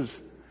Jesus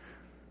is.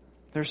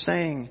 They're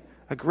saying,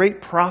 a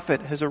great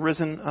prophet has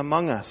arisen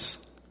among us.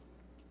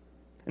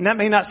 And that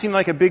may not seem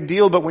like a big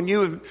deal, but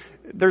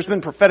there's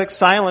been prophetic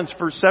silence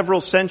for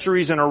several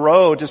centuries in a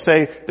row, to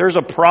say there's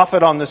a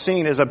prophet on the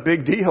scene is a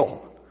big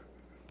deal.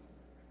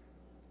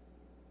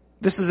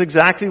 This is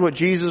exactly what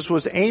Jesus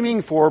was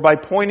aiming for by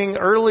pointing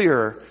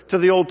earlier to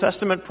the Old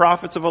Testament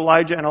prophets of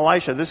Elijah and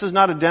Elisha. This is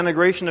not a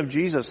denigration of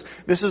Jesus.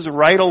 This is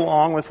right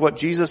along with what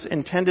Jesus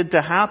intended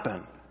to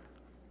happen.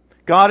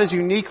 God is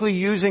uniquely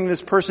using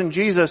this person,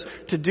 Jesus,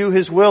 to do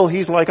His will.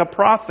 He's like a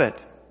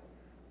prophet.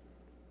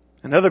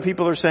 And other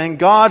people are saying,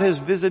 God has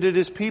visited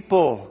His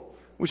people,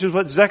 which is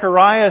what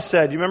Zechariah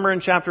said. You remember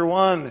in chapter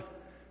 1,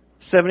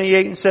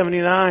 78 and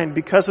 79,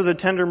 because of the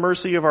tender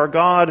mercy of our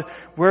God,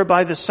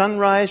 whereby the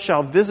sunrise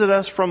shall visit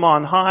us from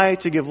on high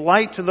to give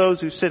light to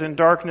those who sit in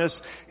darkness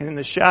and in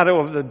the shadow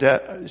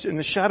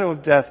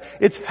of death.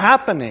 It's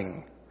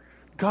happening.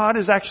 God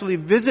is actually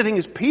visiting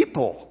His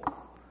people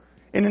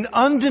in an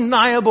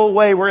undeniable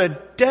way, where a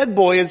dead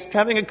boy is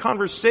having a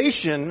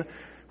conversation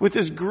with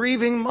his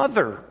grieving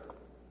mother.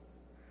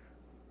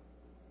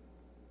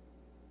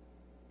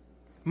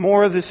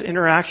 More of this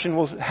interaction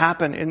will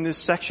happen in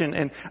this section,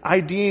 and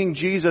IDing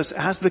Jesus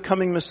as the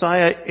coming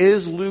Messiah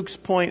is Luke's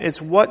point.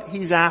 It's what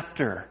he's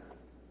after.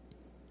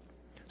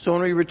 So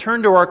when we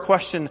return to our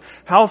question,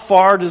 how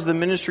far does the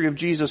ministry of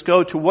Jesus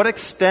go? To what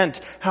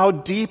extent? How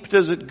deep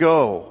does it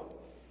go?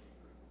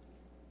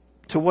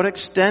 To what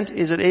extent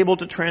is it able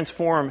to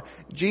transform?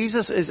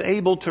 Jesus is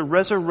able to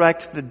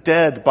resurrect the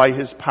dead by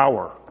His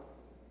power.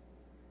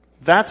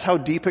 That's how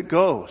deep it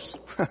goes.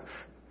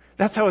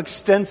 That's how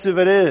extensive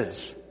it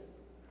is.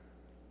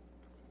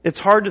 It's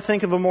hard to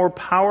think of a more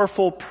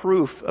powerful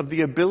proof of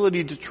the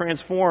ability to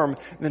transform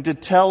than to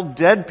tell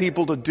dead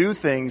people to do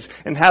things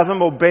and have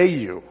them obey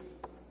you.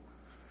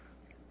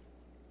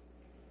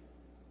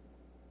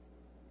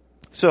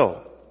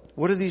 So,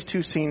 what do these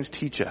two scenes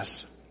teach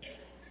us?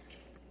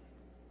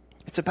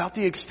 It's about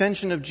the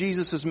extension of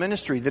Jesus'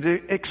 ministry, that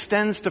it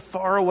extends to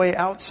faraway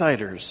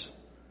outsiders.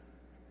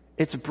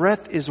 Its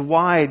breadth is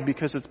wide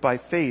because it's by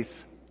faith.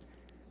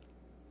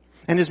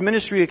 And His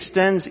ministry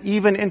extends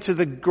even into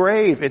the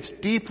grave. It's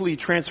deeply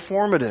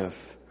transformative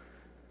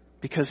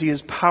because He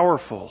is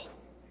powerful.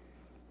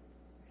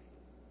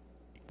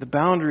 The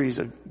boundaries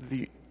of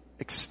the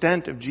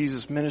extent of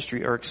Jesus'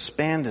 ministry are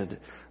expanded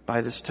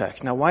by this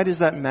text. Now, why does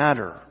that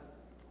matter?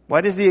 Why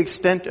does the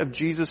extent of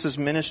Jesus'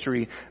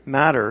 ministry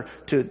matter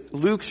to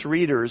Luke's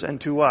readers and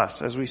to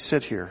us as we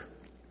sit here?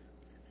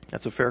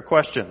 That's a fair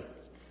question.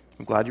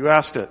 I'm glad you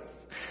asked it.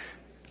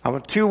 I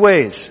have two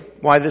ways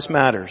why this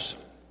matters.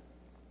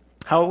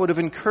 How it would have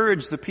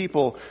encouraged the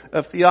people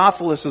of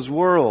Theophilus'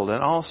 world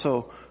and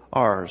also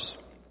ours.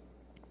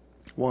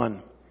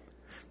 1,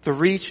 the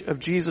reach of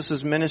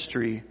Jesus'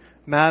 ministry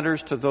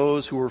matters to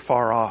those who are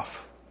far off.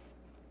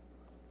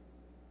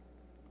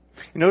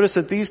 You notice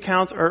that these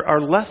counts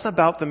are less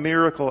about the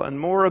miracle and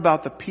more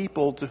about the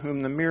people to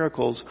whom the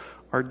miracles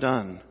are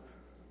done.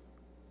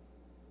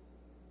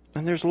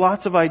 And there's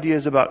lots of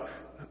ideas about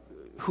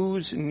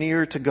who's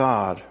near to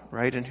God,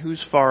 right, and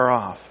who's far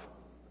off.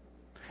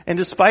 And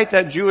despite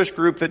that Jewish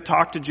group that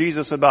talked to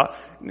Jesus about,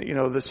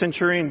 the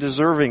centurion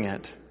deserving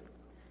it,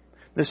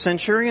 the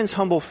centurion's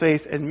humble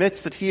faith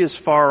admits that he is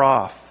far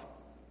off.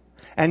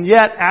 And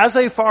yet, as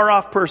a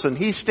far-off person,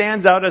 he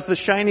stands out as the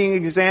shining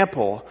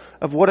example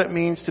of what it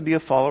means to be a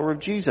follower of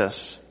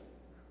Jesus.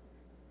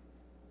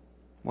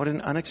 What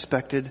an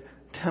unexpected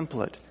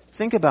template.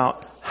 Think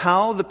about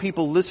how the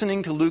people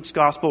listening to Luke's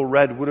gospel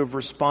read would have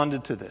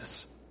responded to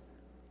this.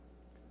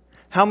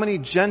 How many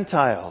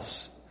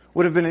Gentiles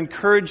would have been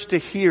encouraged to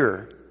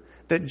hear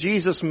that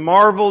Jesus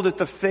marveled at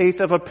the faith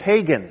of a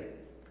pagan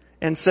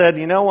and said,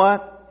 you know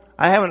what?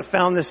 I haven't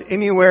found this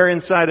anywhere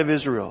inside of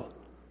Israel.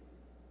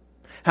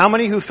 How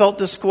many who felt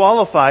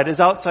disqualified as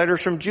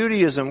outsiders from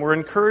Judaism were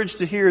encouraged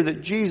to hear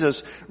that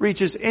Jesus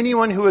reaches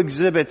anyone who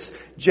exhibits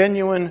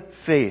genuine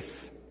faith?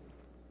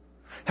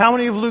 How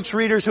many of Luke's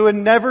readers who had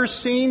never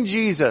seen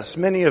Jesus,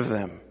 many of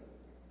them,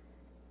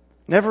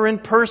 never in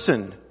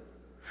person,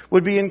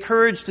 would be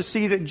encouraged to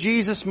see that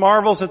Jesus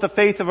marvels at the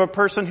faith of a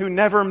person who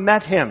never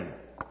met Him?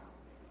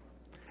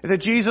 That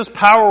Jesus'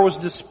 power was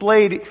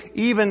displayed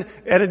even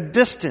at a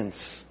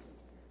distance,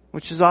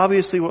 which is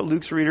obviously what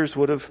Luke's readers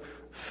would have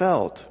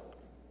felt.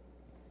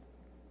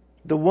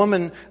 The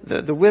woman,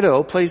 the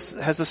widow,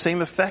 has the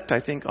same effect, I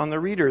think, on the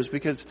readers,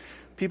 because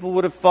people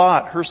would have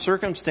thought her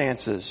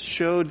circumstances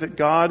showed that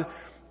God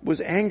was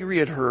angry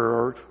at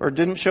her or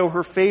didn't show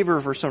her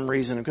favor for some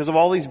reason because of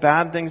all these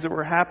bad things that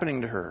were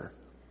happening to her.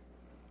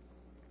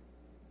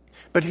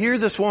 But here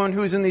this woman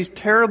who's in these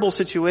terrible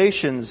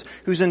situations,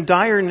 who's in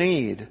dire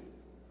need,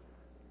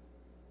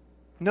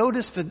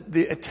 notice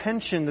the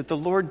attention that the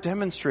Lord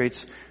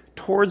demonstrates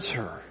towards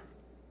her.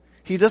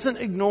 He doesn't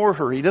ignore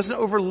her. He doesn't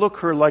overlook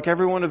her like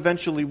everyone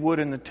eventually would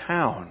in the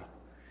town.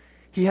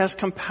 He has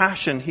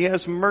compassion. He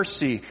has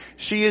mercy.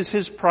 She is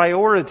his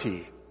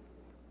priority.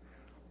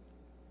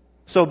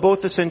 So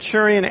both the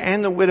centurion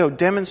and the widow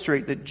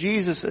demonstrate that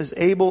Jesus is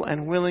able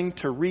and willing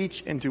to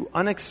reach into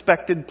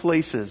unexpected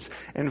places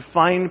and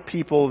find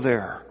people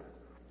there.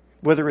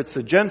 Whether it's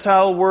the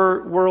Gentile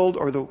world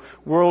or the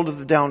world of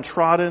the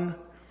downtrodden,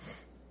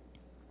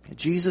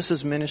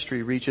 Jesus'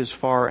 ministry reaches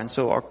far. And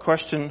so our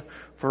question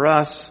for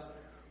us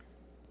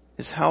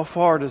is, how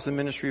far does the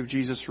ministry of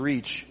Jesus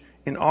reach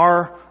in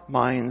our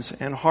minds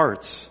and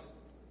hearts?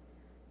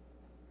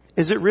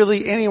 Is it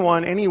really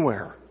anyone,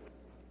 anywhere?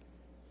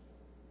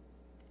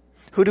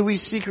 Who do we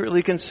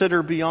secretly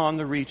consider beyond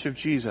the reach of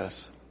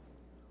Jesus?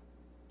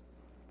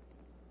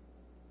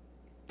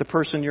 The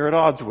person you're at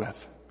odds with,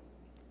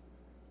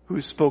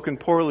 who's spoken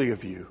poorly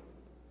of you,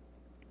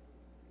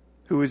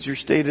 who is your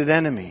stated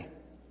enemy.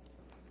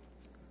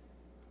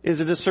 Is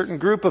it a certain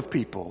group of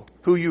people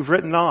who you've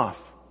written off?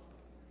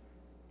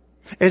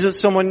 Is it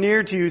someone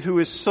near to you who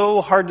is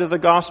so hard to the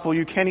gospel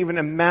you can't even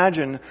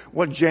imagine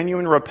what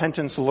genuine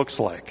repentance looks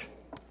like?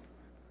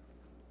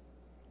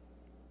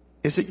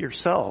 Is it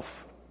yourself?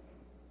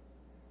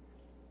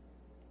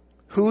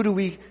 Who do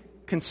we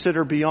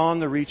consider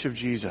beyond the reach of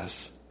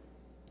Jesus?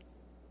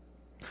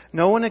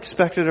 No one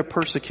expected a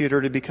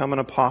persecutor to become an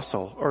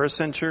apostle or a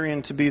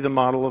centurion to be the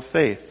model of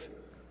faith.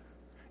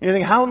 You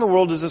think, how in the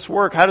world does this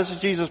work? How does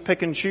Jesus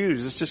pick and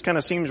choose? This just kind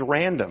of seems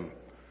random.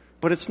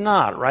 But it's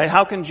not, right?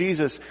 How can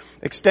Jesus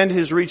extend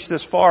his reach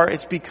this far?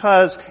 It's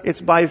because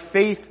it's by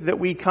faith that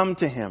we come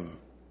to him.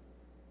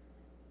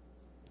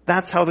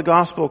 That's how the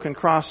gospel can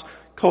cross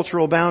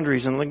cultural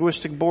boundaries and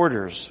linguistic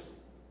borders.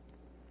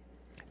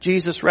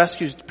 Jesus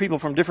rescues people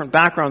from different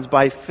backgrounds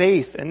by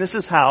faith. And this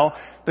is how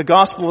the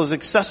gospel is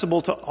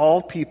accessible to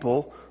all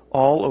people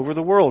all over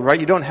the world, right?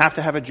 You don't have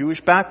to have a Jewish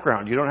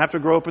background. You don't have to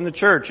grow up in the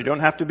church. You don't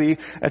have to be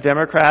a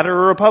Democrat or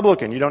a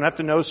Republican. You don't have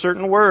to know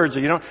certain words.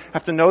 You don't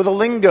have to know the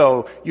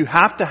lingo. You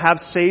have to have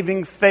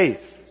saving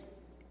faith.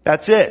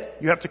 That's it.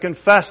 You have to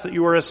confess that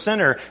you are a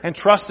sinner and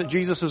trust that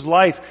Jesus'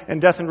 life and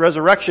death and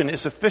resurrection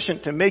is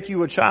sufficient to make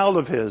you a child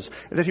of his,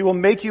 and that he will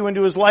make you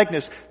into his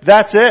likeness.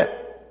 That's it.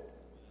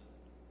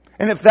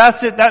 And if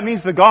that's it, that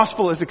means the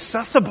gospel is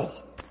accessible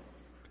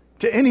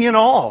to any and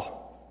all.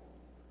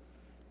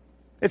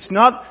 It's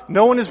not,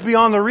 no one is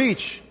beyond the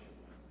reach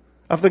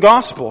of the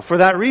gospel for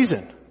that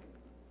reason.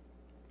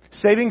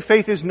 Saving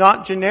faith is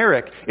not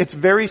generic. It's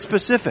very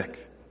specific.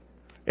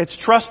 It's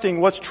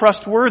trusting what's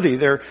trustworthy.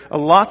 There are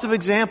lots of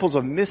examples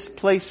of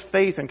misplaced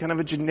faith and kind of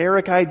a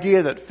generic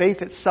idea that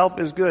faith itself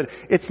is good.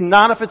 It's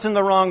not if it's in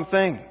the wrong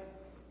thing.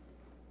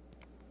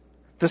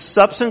 The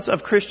substance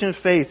of Christian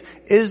faith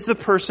is the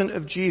person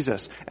of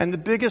Jesus. And the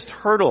biggest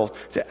hurdle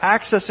to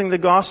accessing the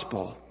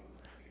gospel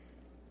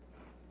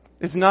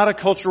is not a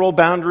cultural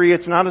boundary.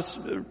 It's not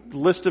a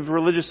list of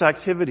religious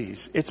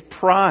activities. It's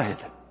pride.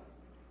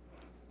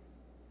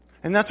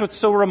 And that's what's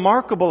so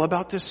remarkable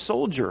about this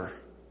soldier.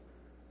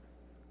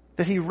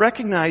 That he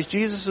recognized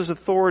Jesus'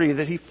 authority,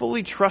 that he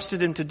fully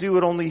trusted him to do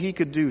what only he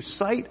could do,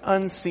 sight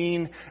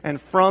unseen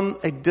and from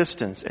a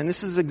distance. And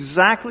this is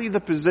exactly the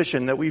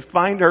position that we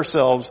find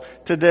ourselves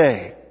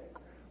today.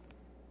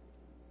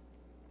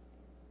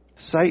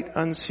 Sight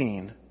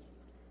unseen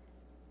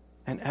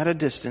and at a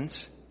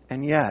distance,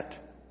 and yet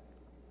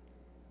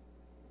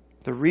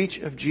the reach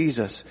of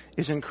Jesus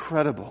is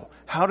incredible.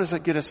 How does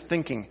that get us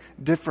thinking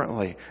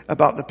differently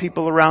about the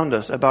people around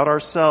us, about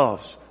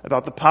ourselves,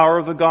 about the power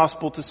of the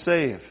gospel to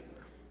save?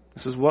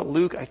 This is what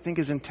Luke, I think,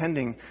 is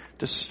intending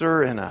to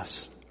stir in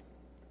us.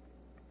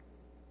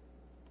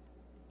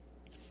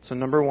 So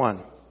number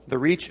one, the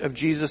reach of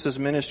Jesus'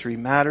 ministry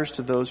matters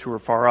to those who are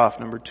far off.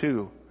 Number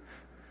two,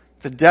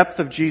 the depth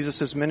of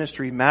Jesus'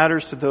 ministry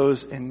matters to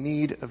those in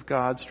need of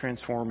God's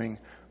transforming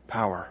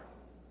power.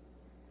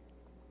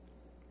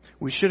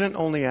 We shouldn't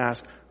only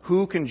ask,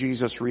 who can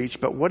Jesus reach,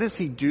 but what does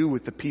he do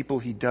with the people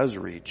he does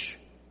reach?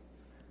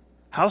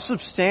 How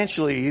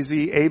substantially is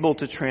he able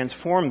to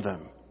transform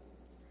them?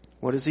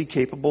 What is he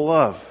capable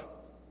of?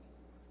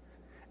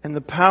 And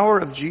the power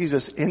of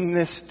Jesus in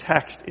this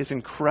text is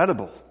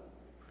incredible.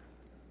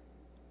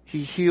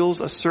 He heals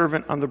a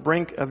servant on the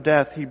brink of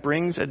death. He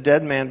brings a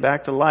dead man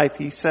back to life.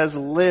 He says,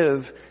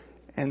 live,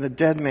 and the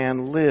dead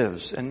man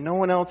lives. And no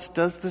one else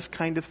does this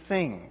kind of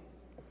thing.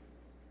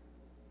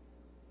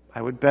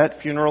 I would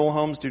bet funeral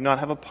homes do not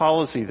have a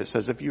policy that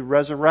says if you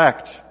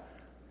resurrect,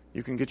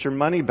 you can get your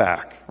money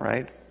back,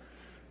 right?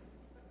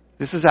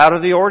 This is out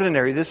of the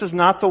ordinary. This is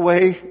not the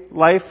way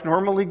life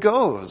normally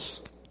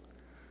goes.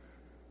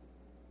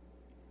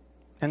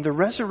 And the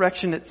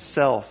resurrection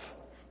itself,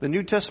 the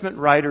New Testament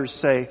writers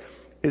say,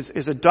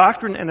 is a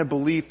doctrine and a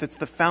belief that's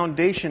the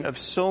foundation of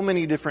so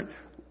many different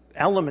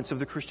elements of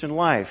the Christian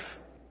life.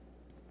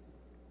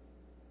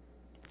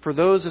 For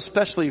those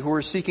especially who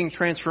are seeking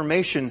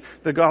transformation,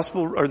 the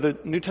gospel or the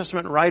New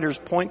Testament writers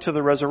point to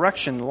the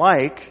resurrection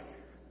like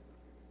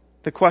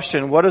the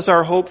question, what is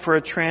our hope for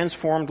a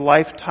transformed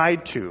life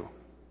tied to?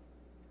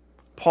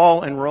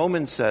 Paul in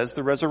Romans says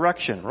the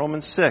resurrection,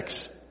 Romans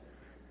 6.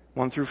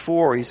 1 through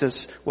 4. He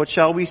says, what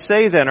shall we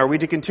say then? Are we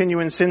to continue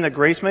in sin that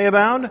grace may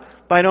abound?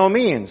 By no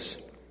means.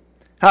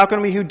 How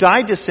can we who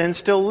died to sin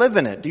still live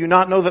in it? Do you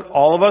not know that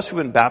all of us who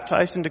have been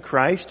baptized into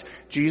Christ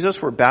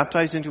Jesus were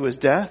baptized into his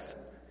death?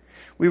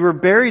 We were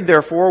buried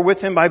therefore with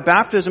him by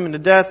baptism into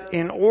death,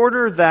 in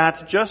order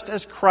that just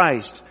as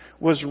Christ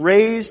was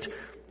raised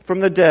from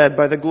the dead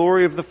by the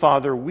glory of the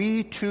Father,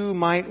 we too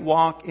might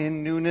walk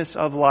in newness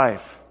of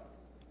life.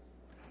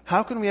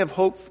 How can we have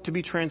hope to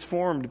be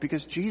transformed?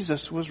 Because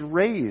Jesus was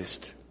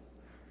raised.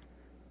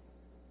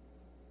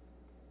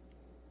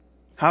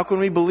 How can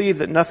we believe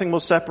that nothing will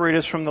separate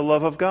us from the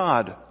love of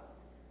God?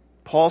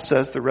 Paul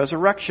says the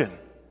resurrection.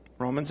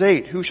 Romans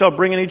 8, who shall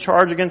bring any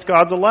charge against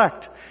God's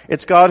elect?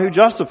 It's God who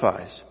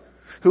justifies.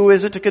 Who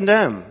is it to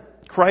condemn?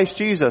 Christ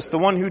Jesus, the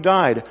one who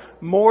died.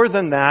 More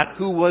than that,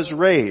 who was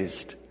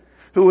raised.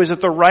 Who is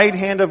at the right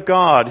hand of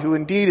God, who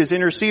indeed is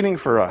interceding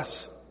for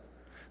us.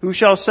 Who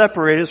shall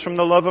separate us from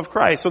the love of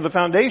Christ? So the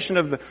foundation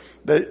of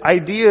the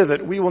idea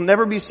that we will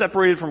never be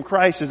separated from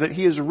Christ is that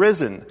he is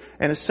risen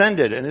and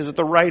ascended and is at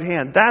the right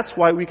hand. That's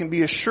why we can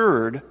be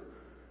assured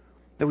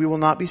that we will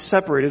not be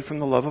separated from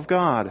the love of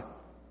God.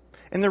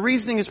 And the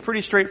reasoning is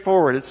pretty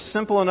straightforward. It's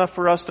simple enough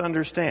for us to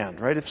understand,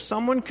 right? If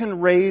someone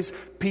can raise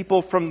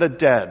people from the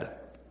dead,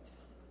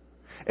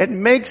 it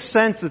makes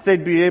sense that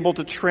they'd be able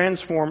to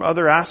transform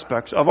other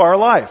aspects of our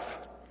life,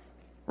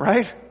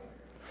 right?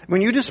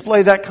 When you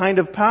display that kind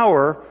of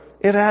power,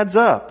 it adds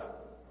up.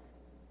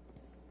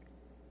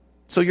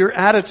 So your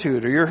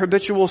attitude, or your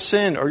habitual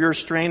sin, or your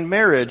strained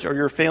marriage, or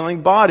your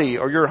failing body,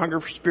 or your hunger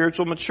for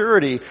spiritual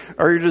maturity,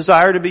 or your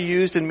desire to be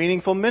used in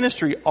meaningful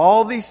ministry,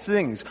 all these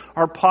things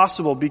are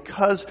possible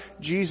because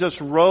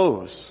Jesus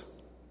rose.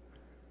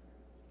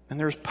 And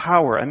there's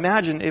power.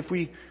 Imagine if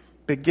we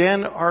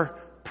began our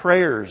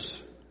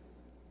prayers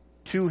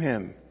to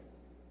him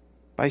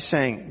by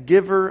saying,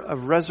 giver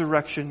of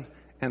resurrection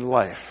and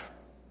life.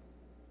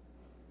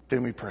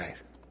 Then we prayed.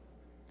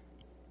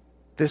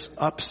 This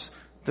ups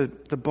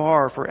the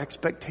bar for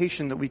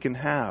expectation that we can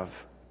have.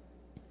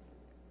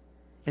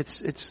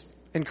 It's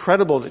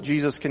incredible that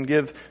Jesus can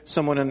give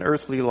someone an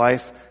earthly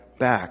life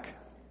back.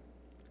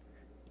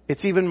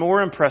 It's even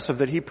more impressive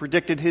that he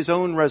predicted his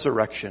own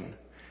resurrection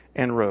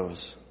and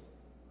rose.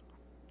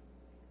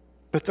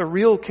 But the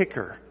real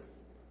kicker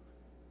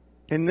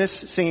in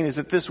this scene is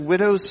that this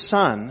widow's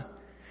son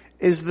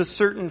is the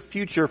certain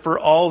future for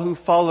all who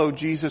follow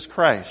Jesus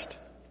Christ.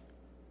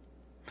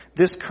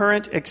 This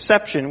current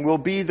exception will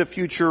be the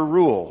future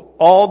rule.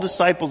 All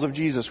disciples of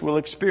Jesus will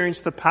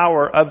experience the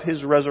power of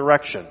his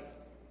resurrection.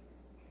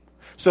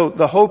 So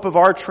the hope of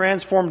our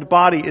transformed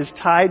body is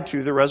tied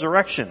to the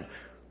resurrection.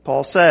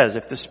 Paul says,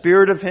 if the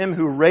spirit of him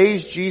who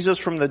raised Jesus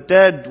from the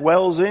dead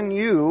dwells in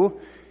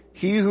you,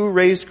 he who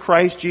raised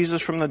Christ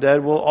Jesus from the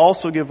dead will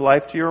also give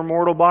life to your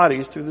mortal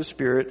bodies through the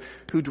Spirit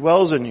who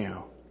dwells in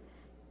you.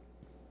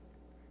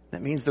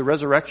 That means the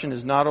resurrection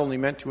is not only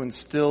meant to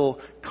instill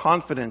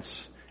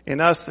confidence in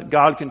us that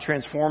God can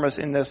transform us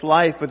in this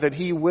life, but that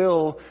he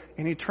will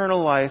in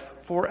eternal life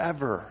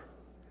forever.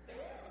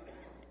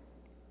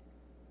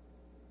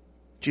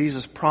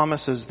 Jesus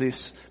promises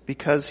this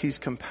because he's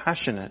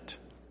compassionate.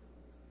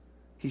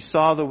 He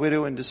saw the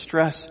widow in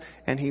distress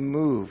and he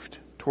moved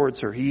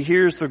towards her. He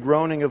hears the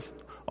groaning of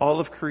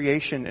all of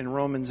creation in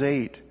Romans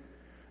 8,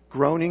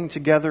 groaning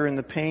together in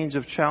the pains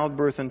of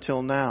childbirth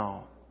until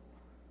now.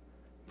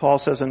 Paul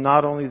says, and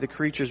not only the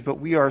creatures, but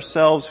we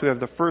ourselves who have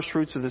the first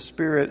fruits of the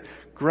Spirit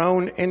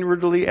groan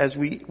inwardly as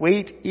we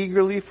wait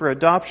eagerly for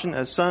adoption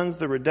as sons,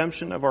 the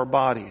redemption of our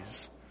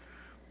bodies.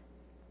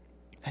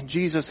 And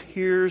Jesus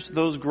hears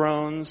those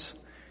groans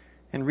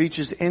and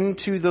reaches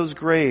into those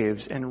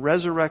graves and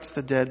resurrects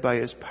the dead by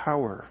his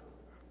power.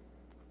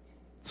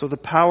 So the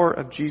power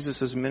of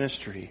Jesus'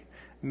 ministry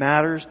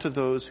matters to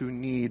those who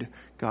need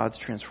God's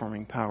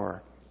transforming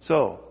power.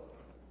 So,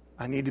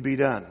 I need to be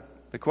done.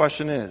 The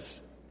question is,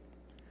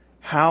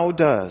 how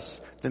does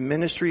the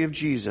ministry of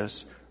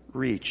Jesus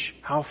reach?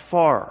 How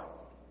far?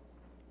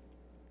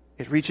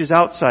 It reaches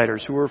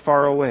outsiders who are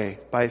far away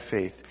by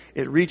faith.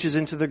 It reaches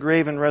into the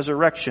grave and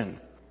resurrection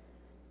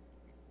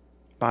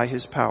by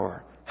his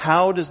power.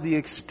 How does the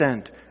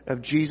extent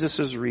of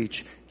Jesus'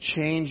 reach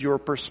change your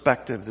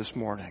perspective this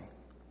morning?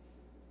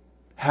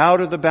 How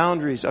do the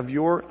boundaries of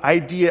your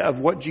idea of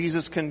what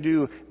Jesus can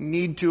do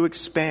need to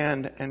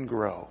expand and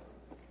grow?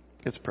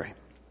 Let's pray.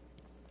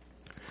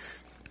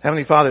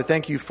 Heavenly Father,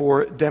 thank you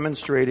for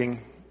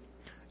demonstrating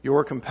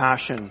your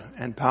compassion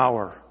and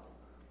power.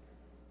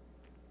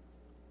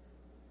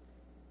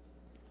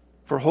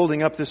 For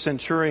holding up the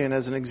centurion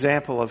as an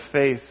example of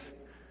faith,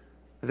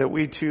 that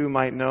we too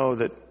might know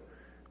that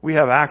we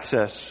have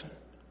access,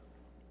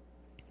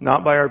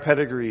 not by our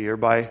pedigree or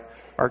by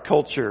our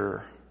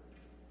culture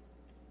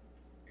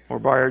or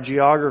by our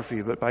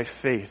geography, but by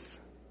faith.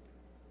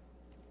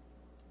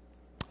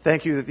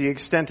 Thank you that the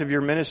extent of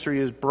your ministry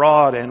is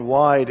broad and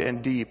wide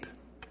and deep.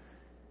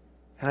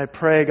 And I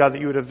pray, God, that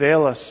you would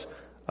avail us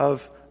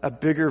of a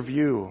bigger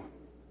view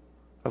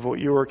of what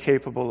you are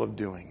capable of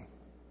doing.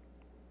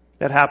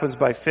 That happens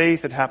by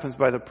faith. It happens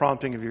by the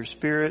prompting of your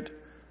Spirit.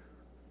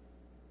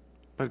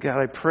 But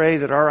God, I pray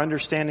that our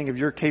understanding of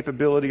your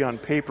capability on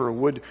paper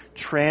would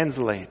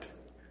translate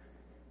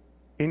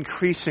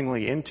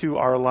increasingly into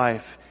our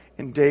life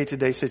in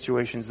day-to-day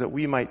situations, that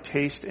we might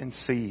taste and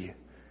see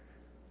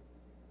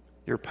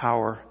your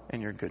power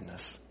and your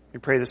goodness. We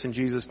pray this in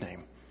Jesus'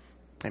 name.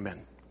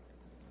 Amen.